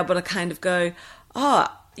being able to kind of go,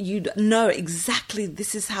 you know exactly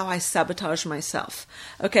this is how I sabotage myself.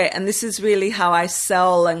 Okay, and this is really how I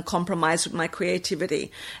sell and compromise with my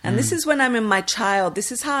creativity. And this is when I'm in my child. This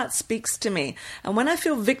is how it speaks to me. And when I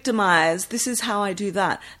feel victimized, this is how I do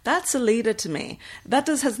that. That's a leader to me. That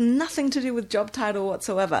has nothing to do with job title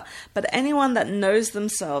whatsoever. But anyone that knows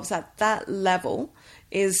themselves at that level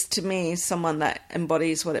is, to me, someone that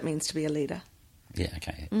embodies what it means to be a leader. Yeah,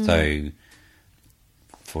 okay. So,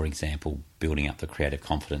 for example, building up the creative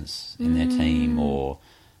confidence in their team, or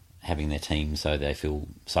having their team so they feel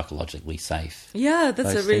psychologically safe. Yeah,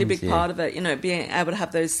 that's a really big part of it, being able to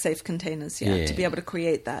have those safe containers, to be able to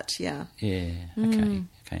create that, Yeah,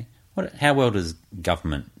 okay. How well does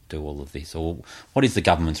government do all of this? Or what is the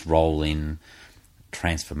government's role in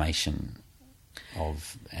transformation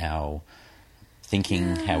of our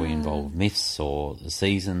thinking, how we involve myths or the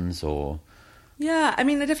seasons, or... Yeah, I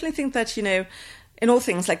mean, I definitely think that, in all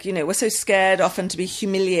things, like, we're so scared often to be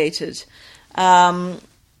humiliated. And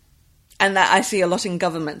that I see a lot in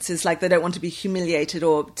governments is like they don't want to be humiliated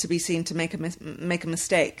or to be seen to make a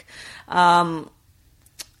mistake. And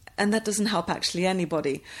that doesn't help actually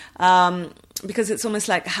anybody. Because it's almost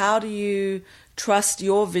like, how do you trust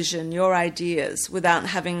your vision, your ideas, without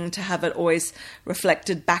having to have it always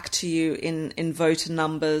reflected back to you in voter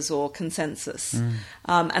numbers or consensus?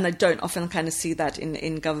 And I don't often kind of see that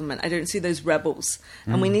in government. I don't see those rebels.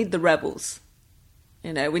 And we need the rebels.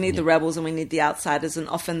 We need the rebels and we need the outsiders. And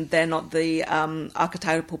often they're not the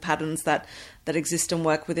archetypal patterns that exist and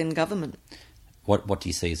work within government. What do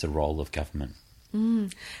you see as the role of government?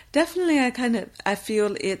 Definitely, I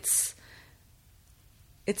feel it's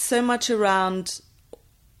so much around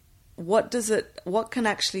what can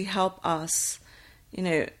actually help us,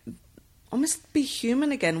 almost be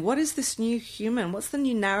human again. What is this new human? What's the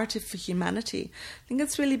new narrative for humanity? I think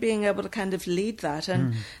it's really being able to kind of lead that.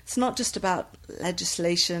 And it's not just about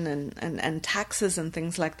legislation and taxes and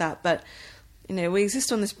things like that, but, you know, we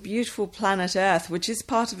exist on this beautiful planet Earth, which is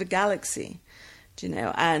part of a galaxy, you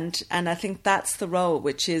know, and I think that's the role,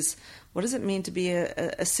 which is, what does it mean to be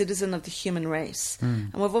a citizen of the human race?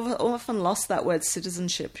 And we've often lost that word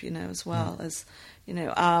citizenship, you know, as well as, you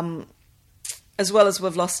know, as well as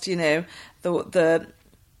we've lost, you know, the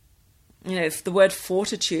you know, the word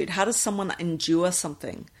fortitude. How does someone endure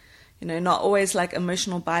something? You know, not always like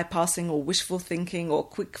emotional bypassing or wishful thinking or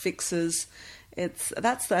quick fixes.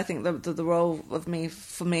 That's I think the role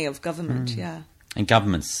for me of government. Yeah. And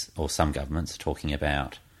governments, or some governments, are talking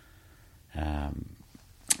about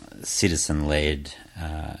citizen-led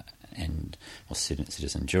or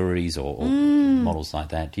citizen juries or models like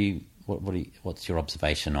that. What's your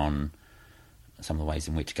observation on some of the ways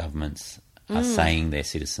in which governments are saying they're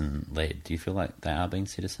citizen-led? Do you feel like they are being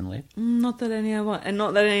citizen-led? Not that any I want, and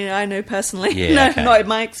not that any I know personally. Yeah, no, okay. not in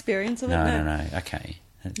my experience of it. No. Okay.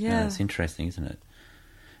 Yeah. That's interesting, isn't it?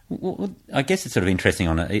 Well, I guess it's sort of interesting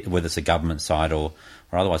on whether it's a government side or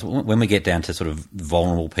otherwise. When we get down to sort of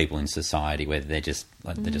vulnerable people in society, where they're just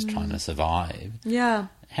trying to survive. Yeah.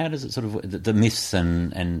 How does it sort of the myths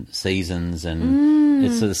and seasons and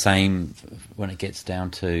it's sort of the same when it gets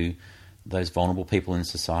down to those vulnerable people in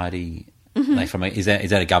society? Is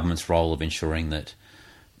that a government's role of ensuring that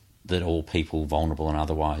all people, vulnerable and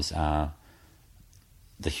otherwise, are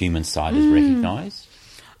the human side is recognised?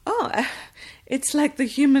 Oh, it's like the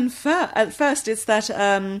human at first. It's that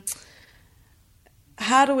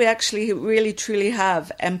how do we actually really truly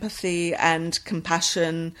have empathy and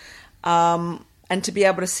compassion, and to be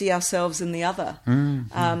able to see ourselves in the other?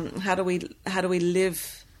 How do we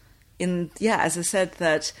live in? Yeah, as I said,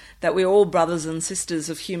 that we're all brothers and sisters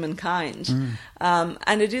of humankind,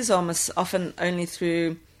 and it is almost often only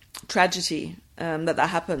through tragedy that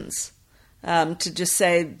happens. To just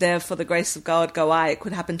say, there for the grace of God go I. It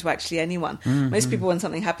could happen to actually anyone. Most people, when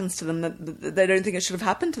something happens to them, they don't think it should have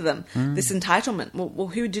happened to them. This entitlement. Well,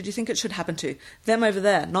 who did you think it should happen to? Them over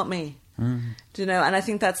there, not me. Do you know? And I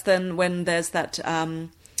think that's then when there's that,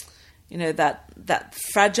 you know, that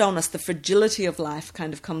fragileness, the fragility of life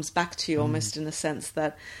kind of comes back to you almost in a sense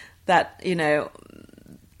that you know,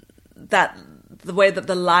 that the way that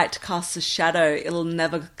the light casts a shadow, it'll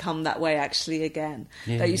never come that way actually again.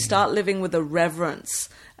 That you start living with a reverence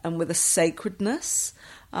and with a sacredness.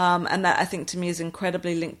 And that, I think, to me is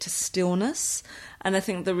incredibly linked to stillness. And I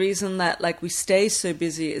think the reason that we stay so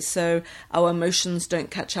busy is so our emotions don't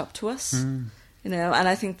catch up to us. You know, and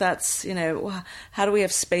I think that's, you know, how do we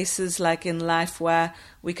have spaces like in life where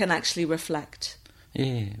we can actually reflect?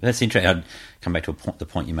 Yeah, that's interesting. I'd come back to the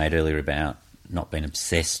point you made earlier about not being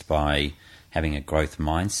obsessed by having a growth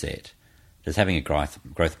mindset. Does having a growth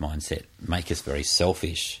mindset make us very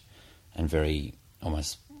selfish and very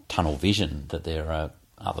almost tunnel vision that there are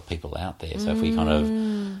other people out there? So if we kind of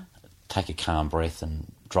take a calm breath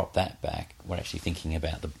and drop that back, we're actually thinking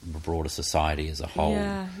about the broader society as a whole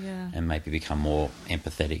and maybe become more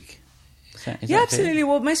empathetic. Is that absolutely. fair?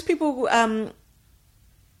 Well, most people, I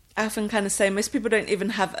often kind of say, most people don't even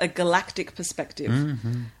have a galactic perspective.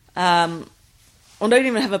 Or don't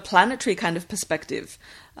even have a planetary kind of perspective.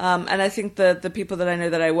 And I think the people that I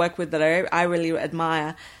know that I work with that I really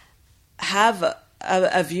admire have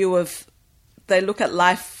a view of, they look at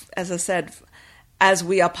life, as I said, as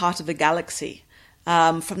we are part of a galaxy,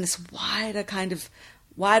 from this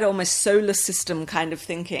wider almost solar system kind of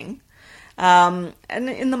thinking. And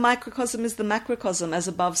in the microcosm is the macrocosm, as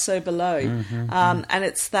above, so below. And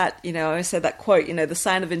it's that, you know, I say that quote, you know, the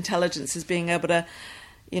sign of intelligence is being able to,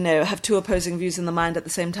 you know, have two opposing views in the mind at the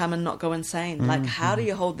same time and not go insane. Like, how do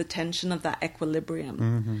you hold the tension of that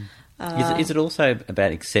equilibrium? Is it also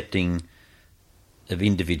about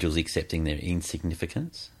individuals accepting their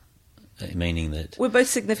insignificance? Meaning that we're both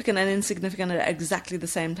significant and insignificant at exactly the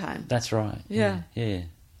same time. That's right. Yeah.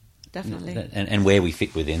 Definitely. And where we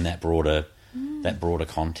fit within that broader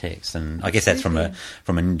context. And I guess that's from an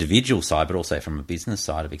individual side, but also from a business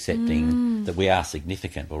side of accepting that we are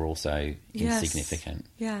significant, but we're also insignificant.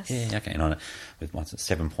 Yes. Yeah, okay. And with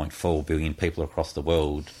 7.4 billion people across the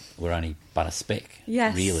world, we're only but a speck,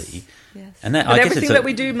 really. Yes. And that, but I guess everything that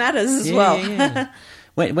we do matters as well. Yeah.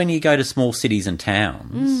 When you go to small cities and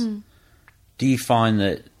towns, do you find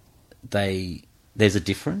that there's a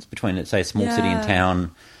difference between, let's say, a small city and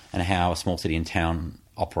town and how a small city and town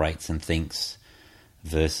operates and thinks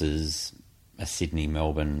versus a Sydney,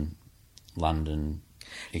 Melbourne, London,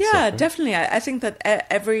 etc.? Yeah, definitely. I think that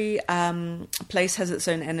every place has its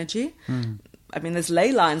own energy. I mean, there's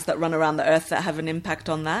ley lines that run around the earth that have an impact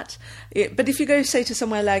on that. But if you go, say, to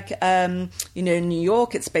somewhere like, New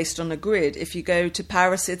York, it's based on a grid. If you go to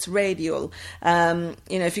Paris, it's radial.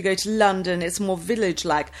 If you go to London, it's more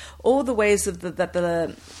village-like. All the ways that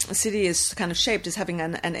the city is kind of shaped is having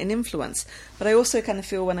an influence. But I also kind of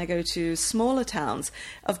feel when I go to smaller towns,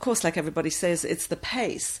 of course, like everybody says, it's the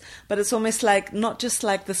pace. But it's almost like, not just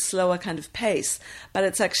like the slower kind of pace, but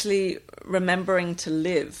it's actually remembering to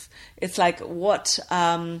live. It's like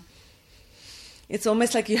it's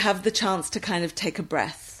almost like you have the chance to kind of take a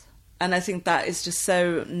breath. And I think that is just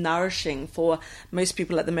so nourishing for most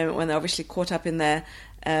people at the moment when they're obviously caught up in their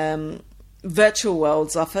virtual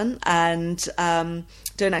worlds often and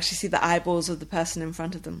don't actually see the eyeballs of the person in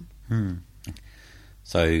front of them.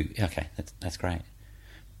 So, okay, that's great.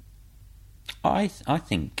 I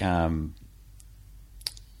think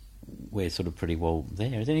we're sort of pretty well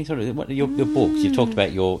there. Is there any sort of your books? You've talked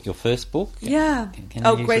about your first book. Yeah.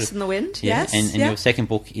 Grace in the Wind. Yeah. Yes. And your second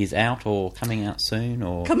book is out or coming out soon,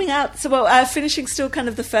 or coming out. So finishing still kind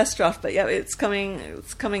of the first draft, but yeah, it's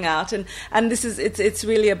coming out, and this is it's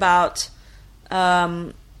really about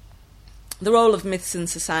the role of myths in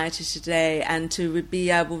society today, and to be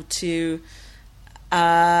able to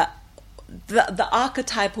the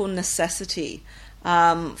archetypal necessity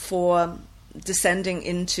for descending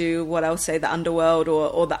into what I would say the underworld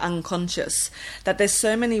or the unconscious, that there's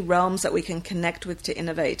so many realms that we can connect with to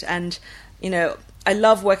innovate. And I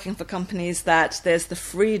love working for companies that there's the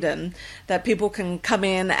freedom that people can come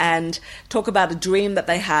in and talk about a dream that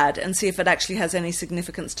they had and see if it actually has any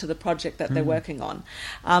significance to the project that they're working on.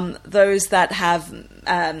 Those that have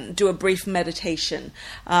do a brief meditation,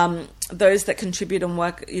 those that contribute and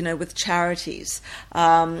work with charities,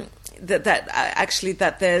 that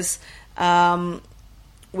there's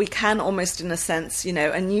we can almost, in a sense,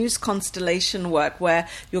 and use constellation work where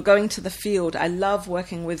you're going to the field. I love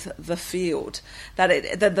working with the field, that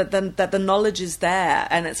the knowledge is there,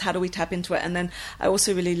 and it's how do we tap into it. And then I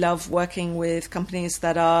also really love working with companies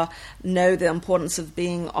that know the importance of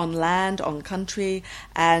being on land, on country,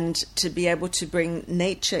 and to be able to bring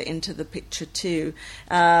nature into the picture too.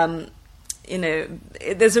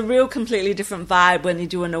 There's a real completely different vibe when you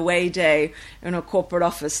do an away day in a corporate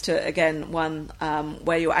office to, again, one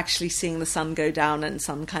where you're actually seeing the sun go down and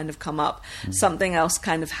sun kind of come up. Something else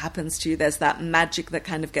kind of happens to you. There's that magic that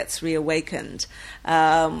kind of gets reawakened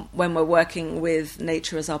when we're working with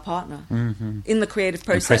nature as our partner in the creative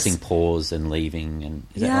process. And pressing pause and leaving. And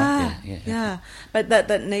is that right? Yeah. But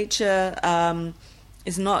that nature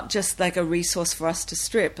is not just like a resource for us to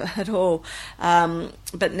strip at all,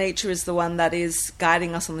 but nature is the one that is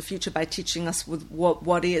guiding us on the future by teaching us with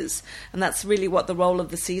what is. And that's really what the role of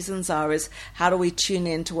the seasons are, is how do we tune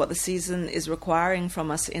in to what the season is requiring from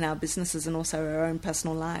us in our businesses and also our own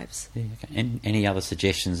personal lives. Yeah, okay. And any other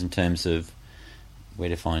suggestions in terms of where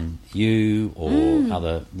to find you or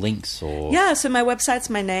other links? Or Yeah, so my website's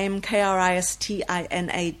my name,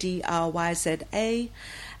 KRISTINADRYZA.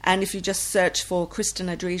 And if you just search for Kristen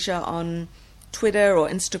Adrisha on Twitter or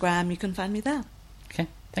Instagram, you can find me there. Okay,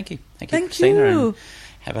 thank you. Thank Thank Christina, you. and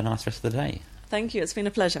have a nice rest of the day. Thank you. It's been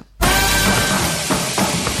a pleasure.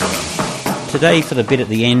 Today, for the bit at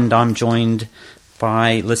the end, I'm joined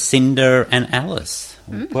by Lucinda and Alice.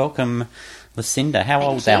 Welcome, Lucinda. How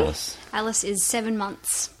old's Alice? Alice is 7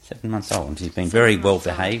 months. 7 months old. She's been very well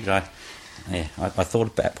behaved. I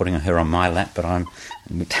thought about putting her on my lap, but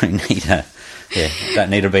we don't need her. Yeah, don't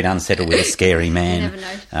need to be unsettled with a scary man. You never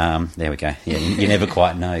know. There we go. Yeah, you never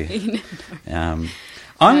quite know. You never know.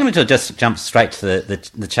 I'm going to just jump straight to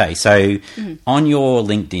the chase. So, on your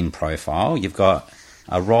LinkedIn profile, you've got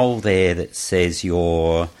a role there that says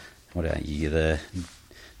you're the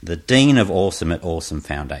Dean of Awesome at Awesome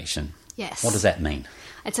Foundation. Yes. What does that mean?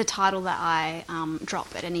 It's a title that I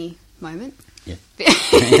drop at any moment. Yeah.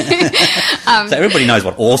 So everybody knows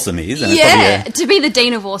what awesome is. And yeah, to be the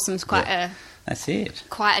Dean of Awesome is quite that's it.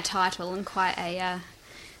 Quite a title and quite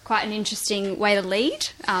an interesting way to lead.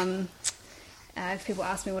 If people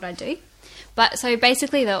ask me what I do, but so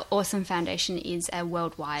basically, the Awesome Foundation is a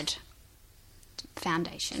worldwide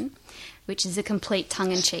foundation, which is a complete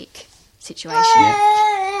tongue-in-cheek situation.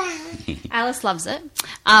 Yeah. Alice loves it.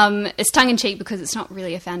 It's tongue-in-cheek because it's not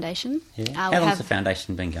really a foundation. Yeah. How long's the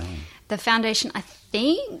foundation been going? The foundation, I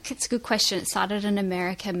think, it's a good question. It started in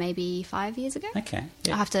America maybe 5 years ago. Okay.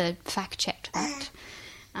 Yeah. I have to fact-check that.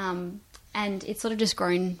 And it's sort of just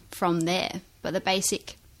grown from there. But the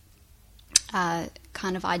basic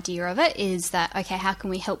kind of idea of it is that, okay, how can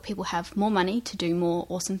we help people have more money to do more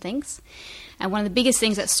awesome things? And one of the biggest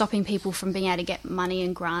things that's stopping people from being able to get money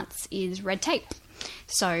and grants is red tape.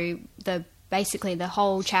 So the basically the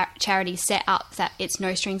whole charity set up that it's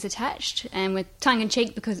no strings attached, and with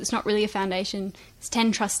tongue-in-cheek, because it's not really a foundation, it's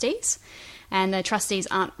 10 trustees, and the trustees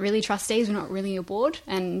aren't really trustees, we're not really a board,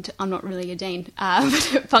 and I'm not really a dean,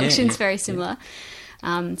 but it functions very similar.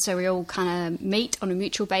 So we all kind of meet on a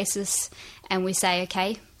mutual basis, and we say,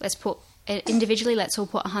 okay, let's all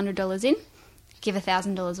put $100 in, give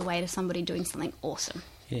 $1,000 away to somebody doing something awesome.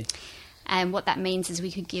 Yeah. And what that means is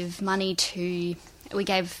we could give money to... We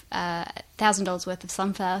gave $1,000 worth of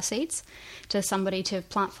sunflower seeds to somebody to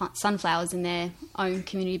plant sunflowers in their own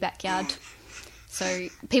community backyard. So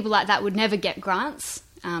people like that would never get grants,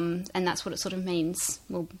 and that's what it sort of means.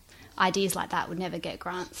 Well, ideas like that would never get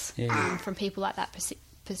grants from people like that.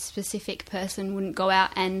 Specific person wouldn't go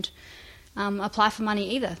out and apply for money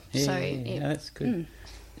either. That's good.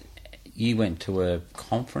 You went to a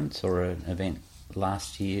conference or an event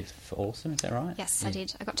last year for Awesome, is that right? Yes, I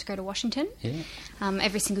did. I got to go to Washington. Yeah.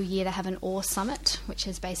 Every single year they have an OAR Summit, which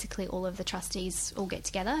is basically all of the trustees all get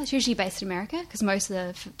together. It's usually based in America, because most of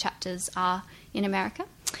the chapters are in America.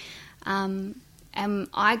 And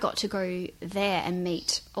I got to go there and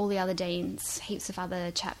meet all the other deans, heaps of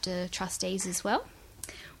other chapter trustees as well.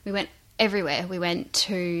 We went everywhere. We went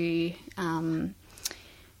to...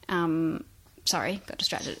 sorry, got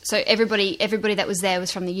distracted. So everybody that was there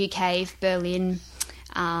was from the UK, Berlin.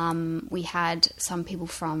 We had some people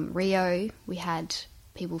from Rio. We had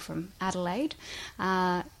people from Adelaide.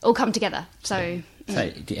 All come together. So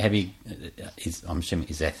have you? I'm assuming,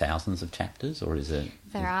 is there thousands of chapters, or is it?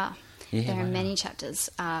 There are. Yeah, there are many chapters.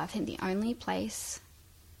 I think the only place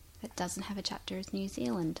that doesn't have a chapter is New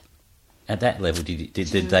Zealand. At that level, did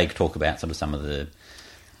they talk about sort of some of the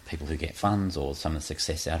people who get funds or some of the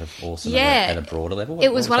success out of Awesome at a broader level?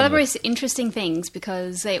 It was one of the most interesting things,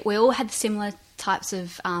 because we all had similar types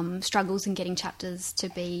of struggles in getting chapters to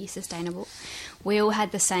be sustainable. We all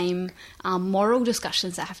had the same moral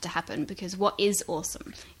discussions that have to happen, because what is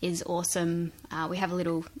awesome is awesome. We have a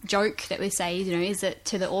little joke that we say, is it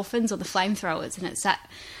to the orphans or the flamethrowers? And it's that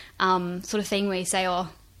sort of thing where you say,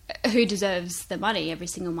 who deserves the money every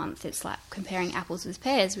single month? It's like comparing apples with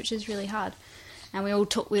pears, which is really hard. And we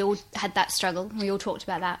all had that struggle. We all talked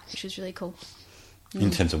about that, which was really cool.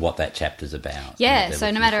 In terms of what that chapter's about. Yeah,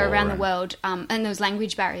 so no matter around the world, and there was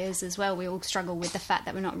language barriers as well. We all struggle with the fact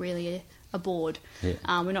that we're not really a board.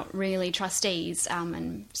 Yeah. We're not really trustees.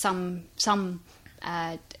 And some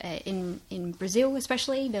in Brazil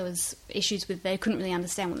especially, there was issues with they couldn't really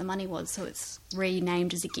understand what the money was, so it's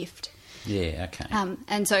renamed as a gift. Yeah, okay.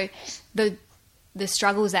 And so the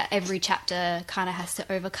struggles that every chapter kind of has to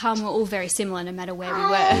overcome were all very similar, no matter where we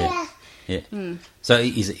were. Yeah. So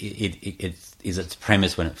is its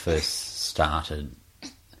premise when it first started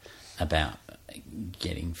about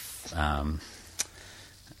getting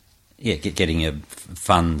getting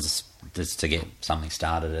funds just to get something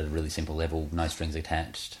started at a really simple level, no strings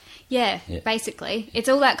attached? Yeah, basically. It's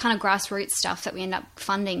all that kind of grassroots stuff that we end up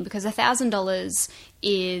funding, because $1,000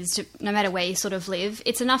 is, no matter where you sort of live,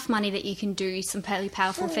 it's enough money that you can do some fairly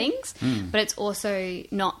powerful things, but it's also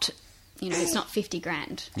not, it's not 50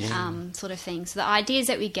 grand sort of thing. So the ideas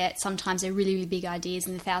that we get, sometimes they're really, really big ideas,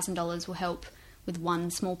 and the $1,000 will help with one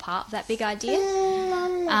small part of that big idea.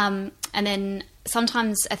 And then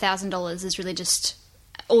sometimes $1,000 is really just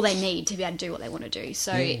all they need to be able to do what they want to do.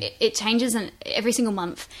 So it changes every single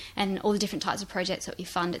month, and all the different types of projects that we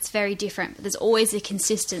fund, it's very different, but there's always a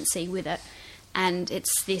consistency with it. And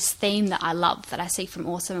it's this theme that I love, that I see from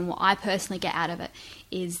Awesome, and what I personally get out of it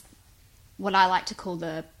is what I like to call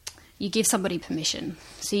you give somebody permission.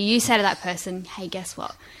 So you say to that person, hey, guess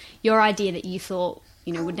what? Your idea that you thought,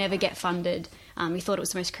 would never get funded, you thought it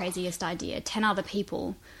was the most craziest idea. 10 other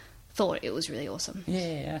people thought it was really awesome.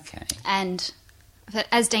 Yeah, okay. And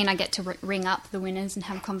as Dean, I get to ring up the winners and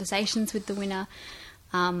have conversations with the winner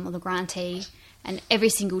or the grantee, and every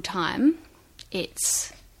single time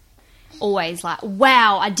it's always like,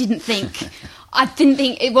 wow, I didn't think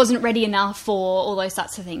it wasn't ready enough for all those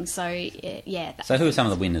sorts of things. So yeah. So who are some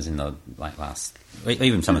of the winners in the last,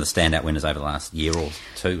 even some of the standout winners over the last year or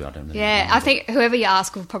two? I don't know. Yeah, I think whoever you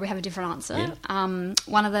ask will probably have a different answer. Yeah.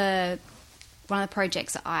 One of the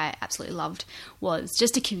projects that I absolutely loved was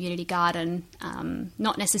just a community garden.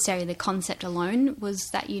 Not necessarily the concept alone was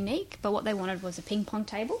that unique, but what they wanted was a ping pong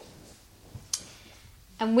table.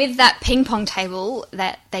 And with that ping pong table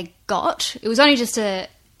that they got, it was only just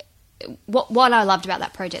what I loved about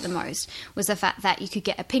that project the most was the fact that you could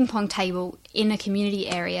get a ping pong table in a community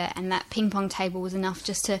area, and that ping pong table was enough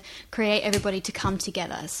just to create everybody to come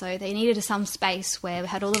together. So they needed some space where we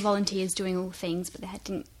had all the volunteers doing all things, but they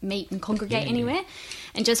didn't meet and congregate anywhere.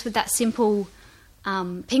 And just with that simple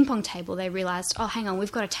ping pong table, they realised, oh, hang on,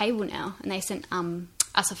 we've got a table now. And they sent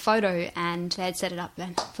us a photo, and they had set it up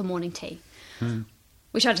for morning tea.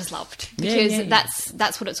 Which I just loved, because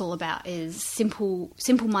that's what it's all about, is simple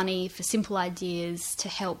money for simple ideas to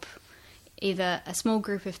help either a small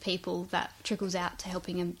group of people that trickles out to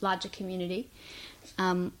helping a larger community,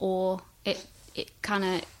 or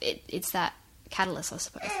it's that catalyst, I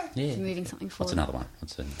suppose, for moving something forward.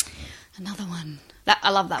 What's another one? I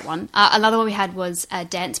love that one. Another one we had was a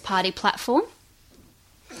dance party platform,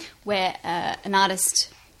 where an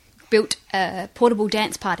artist built a portable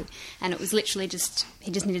dance party, and it was literally he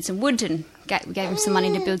just needed some wood, and we gave him some money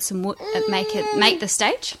to build some wood, make the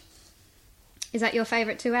stage. Is that your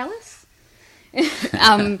favourite too, Alice?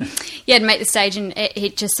 To make the stage, and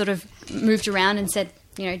it just sort of moved around and said,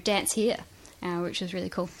 dance here, which was really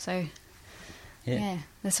cool. So there's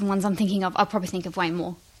some ones I'm thinking of. I'll probably think of way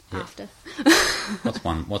more after. What's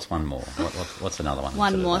one more? What's another one?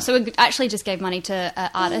 One more. So we actually just gave money to an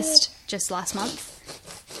artist just last month.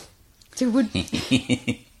 To wood,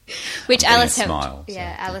 which Alice helped.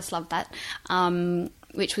 Alice loved that.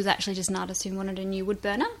 Which was actually just an artist who wanted a new wood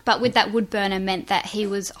burner. But with that wood burner meant that he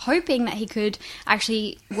was hoping that he could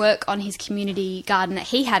actually work on his community garden that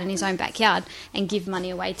he had in his own backyard and give money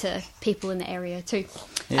away to people in the area too.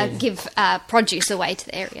 Give produce away to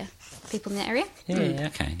the area, people in the area.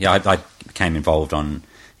 Okay. Yeah, I became involved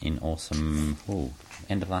in Awesome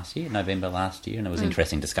end of last year, November last year, and it was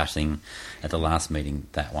interesting discussing at the last meeting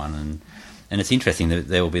that one. And it's interesting that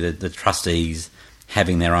there will be the trustees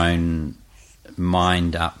having their own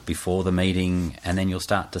mind up before the meeting, and then you'll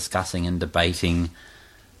start discussing and debating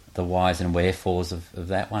the whys and wherefores of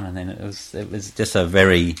that one. And then it was just a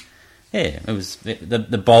very it was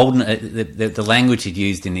the boldness. The language he'd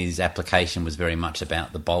used in his application was very much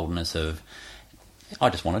about the boldness of, I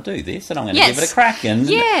just want to do this, and I'm going to give it a crack. And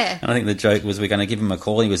I think the joke was we're going to give him a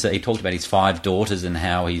call. He talked about his 5 daughters and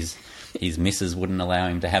how his missus wouldn't allow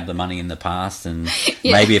him to have the money in the past, and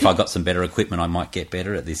maybe if I got some better equipment, I might get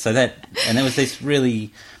better at this. So there was this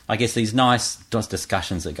really, I guess, these nice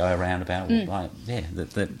discussions that go around about,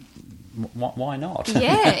 why not?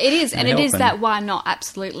 Yeah, it is, and it is that why not.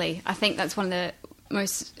 Absolutely, I think that's one of the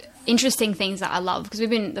most interesting things that I love, because we've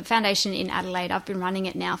been the foundation in Adelaide. I've been running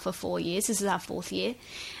it now for 4 years. This is our 4th year,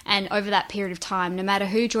 and over that period of time, no matter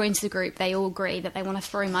who joins the group, they all agree that they want to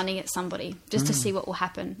throw money at somebody just to see what will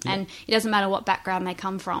happen. Yeah. And it doesn't matter what background they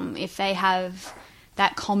come from. If they have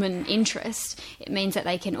that common interest, it means that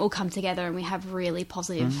they can all come together and we have really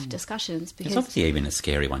positive discussions. Because it's obviously even a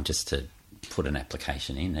scary one just to put an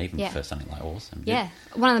application in, even for something like Awesome. Yeah.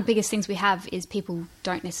 One of the biggest things we have is people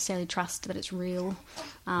don't necessarily trust that it's real.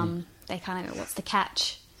 They kind of go, what's the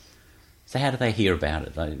catch? So how do they hear about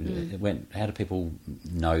it? How do people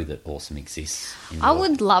know that Awesome exists? I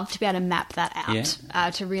would love to be able to map that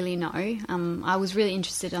out, to really know. I was really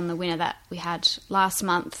interested in the winner that we had last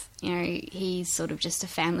month. He's sort of just a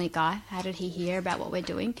family guy. How did he hear about what we're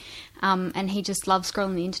doing? And he just loved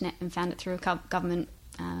scrolling the internet and found it through a government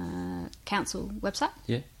council website,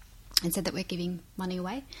 and said that we're giving money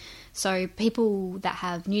away. So people that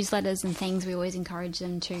have newsletters and things, we always encourage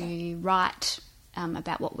them to write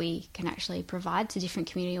about what we can actually provide to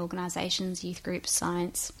different community organisations, youth groups,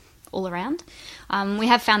 science, all around. We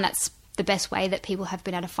have found that's the best way that people have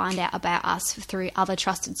been able to find out about us through other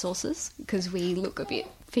trusted sources, because we look a bit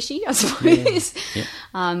fishy, I suppose,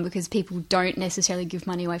 because people don't necessarily give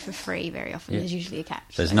money away for free very often. There's usually a catch.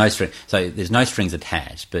 So there's no strings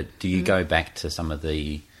attached, but do you go back to some of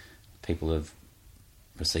the people who have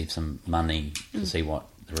received some money to see what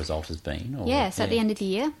the result has been? So at the end of the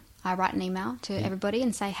year, I write an email to everybody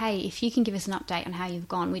and say, hey, if you can give us an update on how you've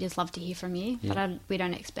gone, we'd just love to hear from you. But we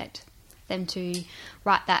don't expect them to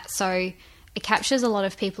write that. So it captures a lot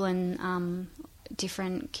of people in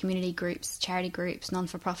different community groups, charity groups,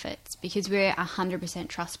 non-for-profits, because we're 100%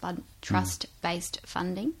 trust-based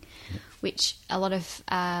funding, which a lot of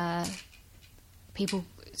people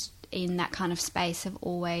in that kind of space have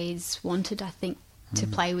always wanted, I think, to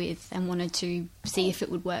play with and wanted to see if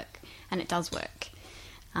it would work, and it does work.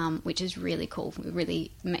 Which is really cool. It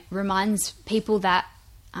really reminds people that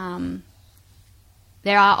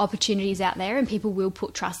there are opportunities out there and people will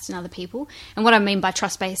put trust in other people. And what I mean by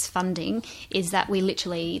trust-based funding is that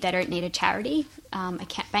they don't need a charity,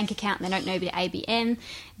 bank account, they don't need an ABN,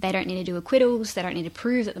 they don't need to do acquittals, they don't need to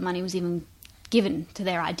prove that the money was even given to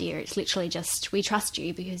their idea. It's literally just, we trust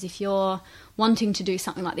you, because if you're wanting to do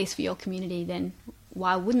something like this for your community, then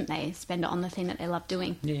why wouldn't they spend it on the thing that they love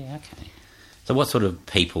doing? Yeah, okay. So what sort of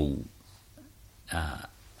people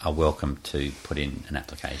are welcome to put in an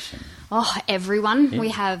application? Oh, everyone. We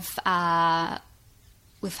have,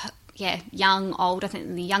 young, old. I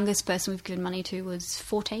think the youngest person we've given money to was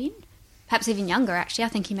 14, perhaps even younger, actually. I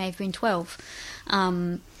think he may have been 12.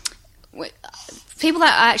 People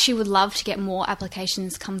that I actually would love to get more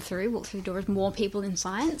applications come through, walk through the doors, more people in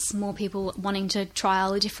science, more people wanting to try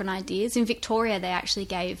all the different ideas. In Victoria, they actually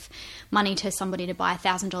gave money to somebody to buy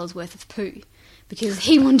 $1,000 worth of poo because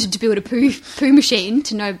he wanted to build a poo machine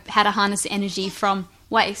to know how to harness energy from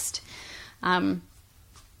waste. Those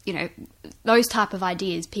type of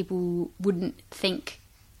ideas people wouldn't think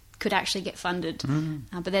could actually get funded,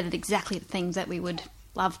 but they're exactly the things that we would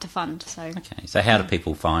love to fund. So, okay. So how do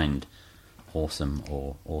people find Awesome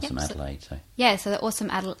or Awesome Adelaide? So the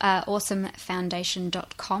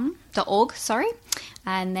awesomefoundation.org,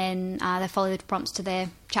 and then they follow the prompts to their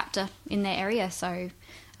chapter in their area. So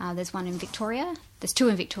there's one in Victoria, there's two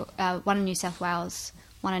in Victoria, one in New South Wales,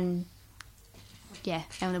 and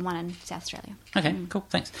then one in South Australia. Okay, cool,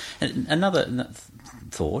 thanks. And another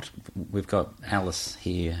thought, we've got Alice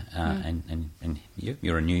here, and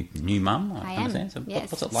you're a new mum, I am. Am. So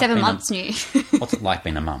yes. what's it like 7 months new. What's it like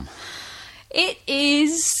being a mum? It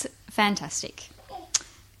is fantastic.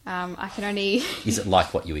 I can only... Is it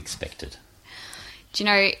like what you expected? Do you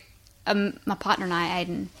know, my partner and I,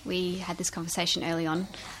 Aidan, we had this conversation early on,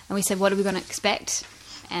 and we said, what are we going to expect?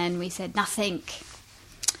 And we said, nothing.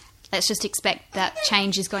 Let's just expect that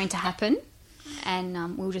change is going to happen,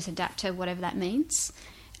 and we'll just adapt to whatever that means.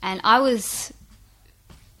 And I was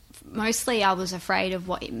afraid of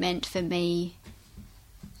what it meant for me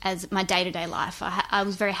as my day-to-day life. I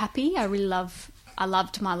was very happy. I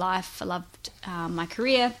loved my life. I loved my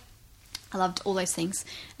career. I loved all those things.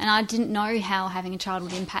 And I didn't know how having a child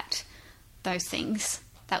would impact those things.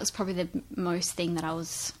 That was probably the most thing that I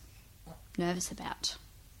was nervous about,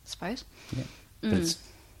 I suppose. Yeah, but it's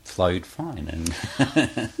flowed fine. And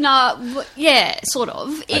sort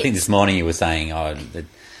of. I think this morning you were saying,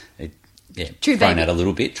 True thrown baby. out a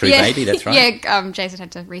little bit. True baby, that's right. Jason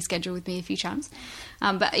had to reschedule with me a few times.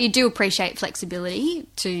 But you do appreciate flexibility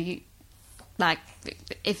to, like,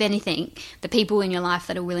 if anything, the people in your life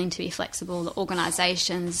that are willing to be flexible, the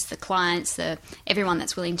organisations, the clients, everyone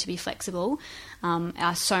that's willing to be flexible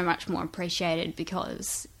are so much more appreciated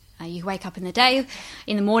because you wake up in the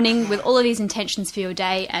morning with all of these intentions for your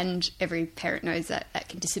day, and every parent knows that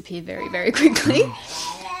can disappear very, very quickly.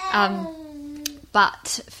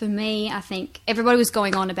 But for me, I think everybody was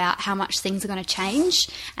going on about how much things are going to change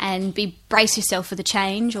and brace yourself for the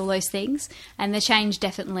change, all those things. And the change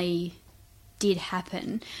definitely did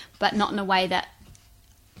happen, but not in a way that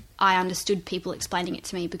I understood people explaining it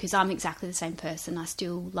to me, because I'm exactly the same person. I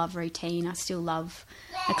still love routine. I still love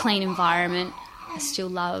a clean environment. I still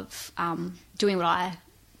love doing what I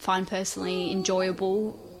find personally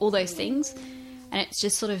enjoyable, all those things. And it's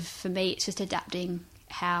just sort of, for me, it's just adapting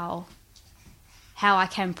how I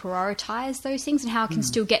can prioritise those things and how I can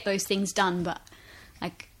still get those things done, but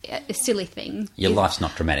like a silly thing. Your life's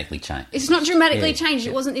not dramatically changed. It's not dramatically changed.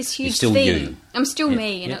 It wasn't this huge still thing. You. I'm still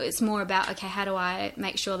me, and it's more about, okay, how do I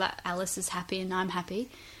make sure that Alice is happy and I'm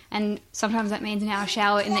happy? And sometimes that means an hour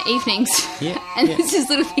shower in the evenings. It's just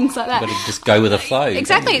little things like that. You've got to just go with the flow.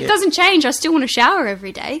 Exactly. It doesn't change. I still want to shower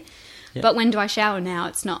every day. Yeah. But when do I shower now?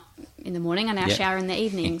 It's not in the morning. I now shower in the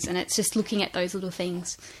evenings. And it's just looking at those little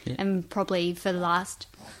things. Yeah. And probably for the last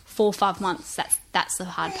 4 or 5 months, that's the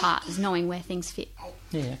hard part, is knowing where things fit.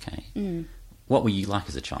 Yeah, okay. What were you like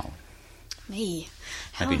as a child? Me?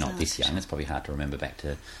 Maybe not this young. It's probably hard to remember back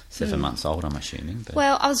to 7 months old, I'm assuming. But.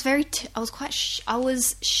 Well, I was I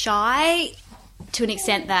was shy to an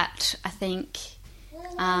extent that I think...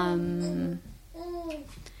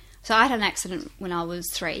 So I had an accident when I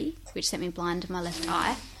was 3, which sent me blind in my left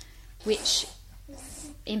eye, which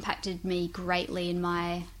impacted me greatly in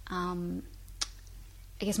my, my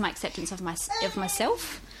acceptance of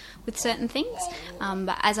myself with certain things.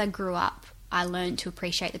 But as I grew up, I learned to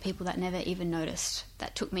appreciate the people that never even noticed,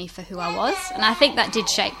 that took me for who I was. And I think that did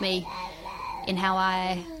shape me in how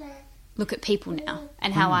I look at people now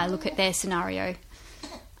and how I look at their scenario.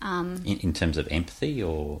 In terms of empathy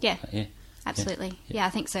or... Yeah. Absolutely. Yeah, I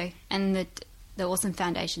think so. And the Awesome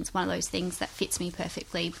Foundation is one of those things that fits me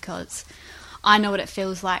perfectly, because I know what it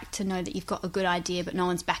feels like to know that you've got a good idea but no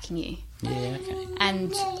one's backing you. Yeah, okay.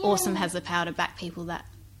 And Awesome has the power to back people that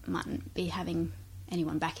mightn't be having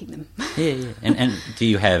anyone backing them. Yeah. And do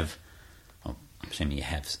you have... Well, I'm assuming you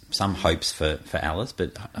have some hopes for Alice,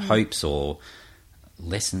 but hopes or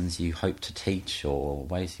lessons you hope to teach, or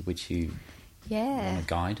ways in which you want to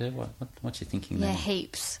guide her? What's your thinking there? Yeah,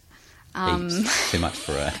 heaps. Too much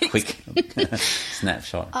for a quick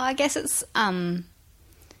snapshot. I guess it's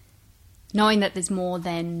knowing that there's more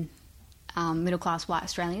than middle-class white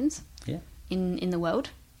Australians in the world,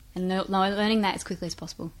 and learning that as quickly as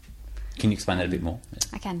possible. Can you explain that a bit more?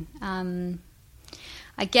 I can.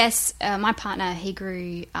 I guess my partner, he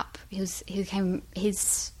grew up. His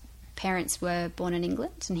parents were born in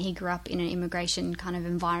England, and he grew up in an immigration kind of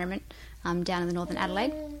environment down in the northern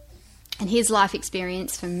Adelaide. And his life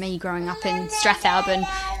experience from me growing up in Strathalbyn,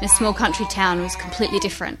 in a small country town, was completely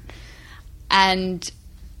different. And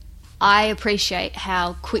I appreciate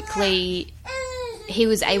how quickly he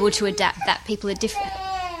was able to adapt that people are different.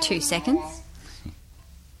 2 seconds.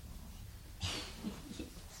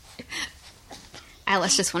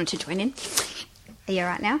 Alice just wanted to join in. Are you all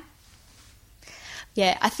right now?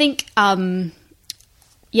 Yeah, I think, from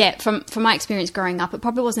my experience growing up, it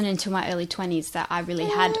probably wasn't until my early 20s that I really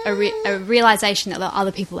had a realisation that there are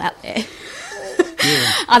other people out there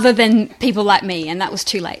other than people like me, and that was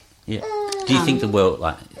too late. Yeah. Do you think the world,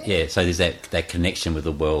 so there's that connection with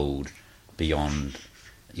the world beyond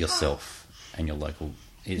yourself and your local...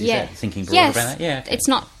 Is that thinking broader about that? Yeah. Okay. It's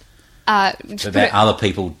not... about other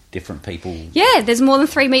people, different people. Yeah, there's more than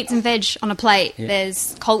 3 meats and veg on a plate. Yeah.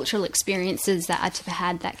 There's cultural experiences that Atiba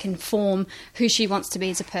had that can form who she wants to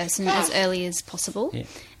be as a person as early as possible. Yeah.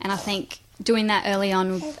 And I think doing that early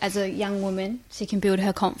on as a young woman, she can build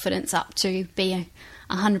her confidence up to be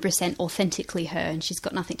 100% authentically her, and she's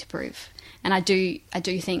got nothing to prove. And I do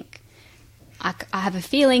think I have a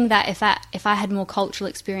feeling that if I had more cultural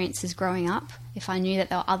experiences growing up, if I knew that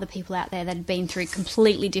there were other people out there that had been through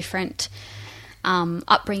completely different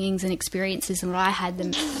upbringings and experiences than what I had,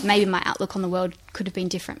 then maybe my outlook on the world could have been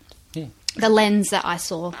different. Yeah. The lens that I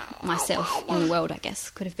saw myself in the world, I guess,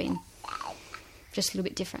 could have been just a little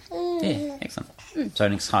bit different. Yeah, excellent. So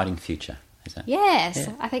an exciting future, is that? Yes,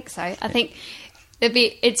 yeah. I think so. I think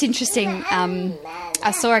it's interesting.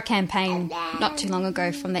 I saw a campaign not too long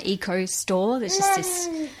ago from the Eco Store. There's just this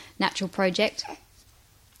natural project,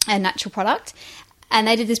 a natural product, and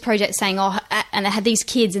they did this project saying, and they had these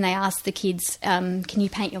kids, and they asked the kids, can you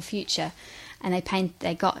paint your future? And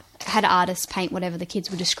had artists paint whatever the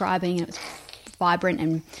kids were describing, and it was vibrant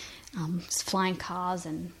and flying cars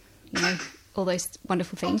and all those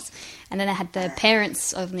wonderful things. And then they had the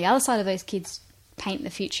parents on the other side of those kids paint the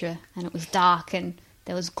future, and it was dark, and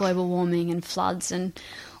there was global warming and floods and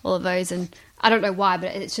all of those. And I don't know why,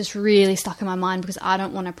 but it's just really stuck in my mind because I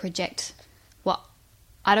don't want to project what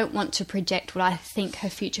I think her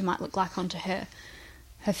future might look like onto her.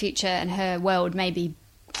 Her future and her world may be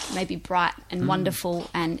bright and wonderful,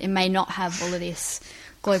 and it may not have all of this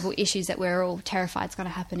global issues that we're all terrified is going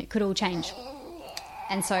to happen. It could all change.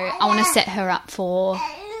 And so I want to set her up for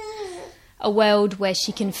a world where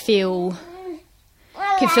she can feel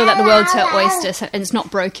that the world's her oyster and it's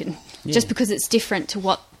not broken. Yeah. Just because it's different to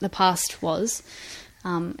what the past was.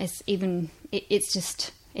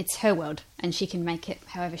 It's her world, and she can make it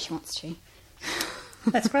however she wants to.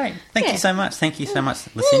 That's great. Thank you so much. Thank you so much,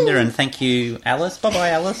 Lucinda, and thank you, Alice. Bye-bye,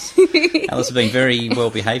 Alice. Alice has been very well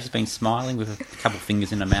behaved. She's been smiling with a couple of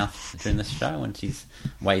fingers in her mouth during the show, and she's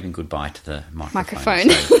waving goodbye to the microphone.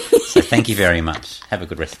 So thank you very much. Have a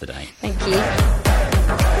good rest of the day. Thank you.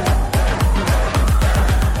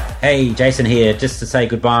 Hey, Jason here. Just to say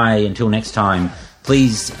goodbye until next time.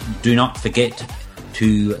 Please do not forget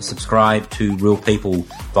to subscribe to Real People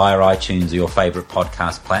via iTunes or your favourite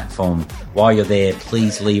podcast platform. While you're there,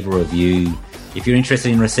 please leave a review. If you're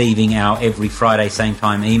interested in receiving our every Friday same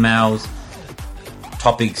time emails,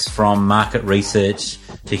 topics from market research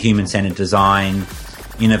to human-centred design,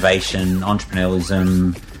 innovation,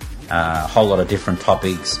 entrepreneurialism, a whole lot of different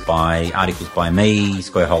topics articles by me,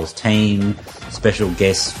 Square Hole's team, special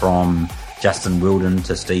guests from Justin Wilden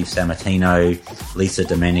to Steve Sammartino, Lisa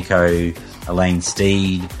Domenico, Elaine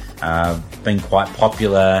Steed, been quite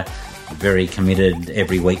popular, very committed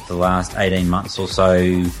every week for the last 18 months or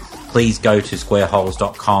so. Please go to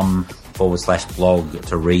squareholes.com/blog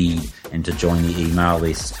to read and to join the email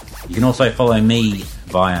list. You can also follow me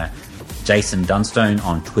via Jason Dunstone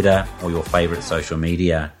on Twitter or your favourite social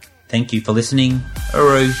media. Thank you for listening.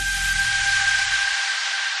 Uru.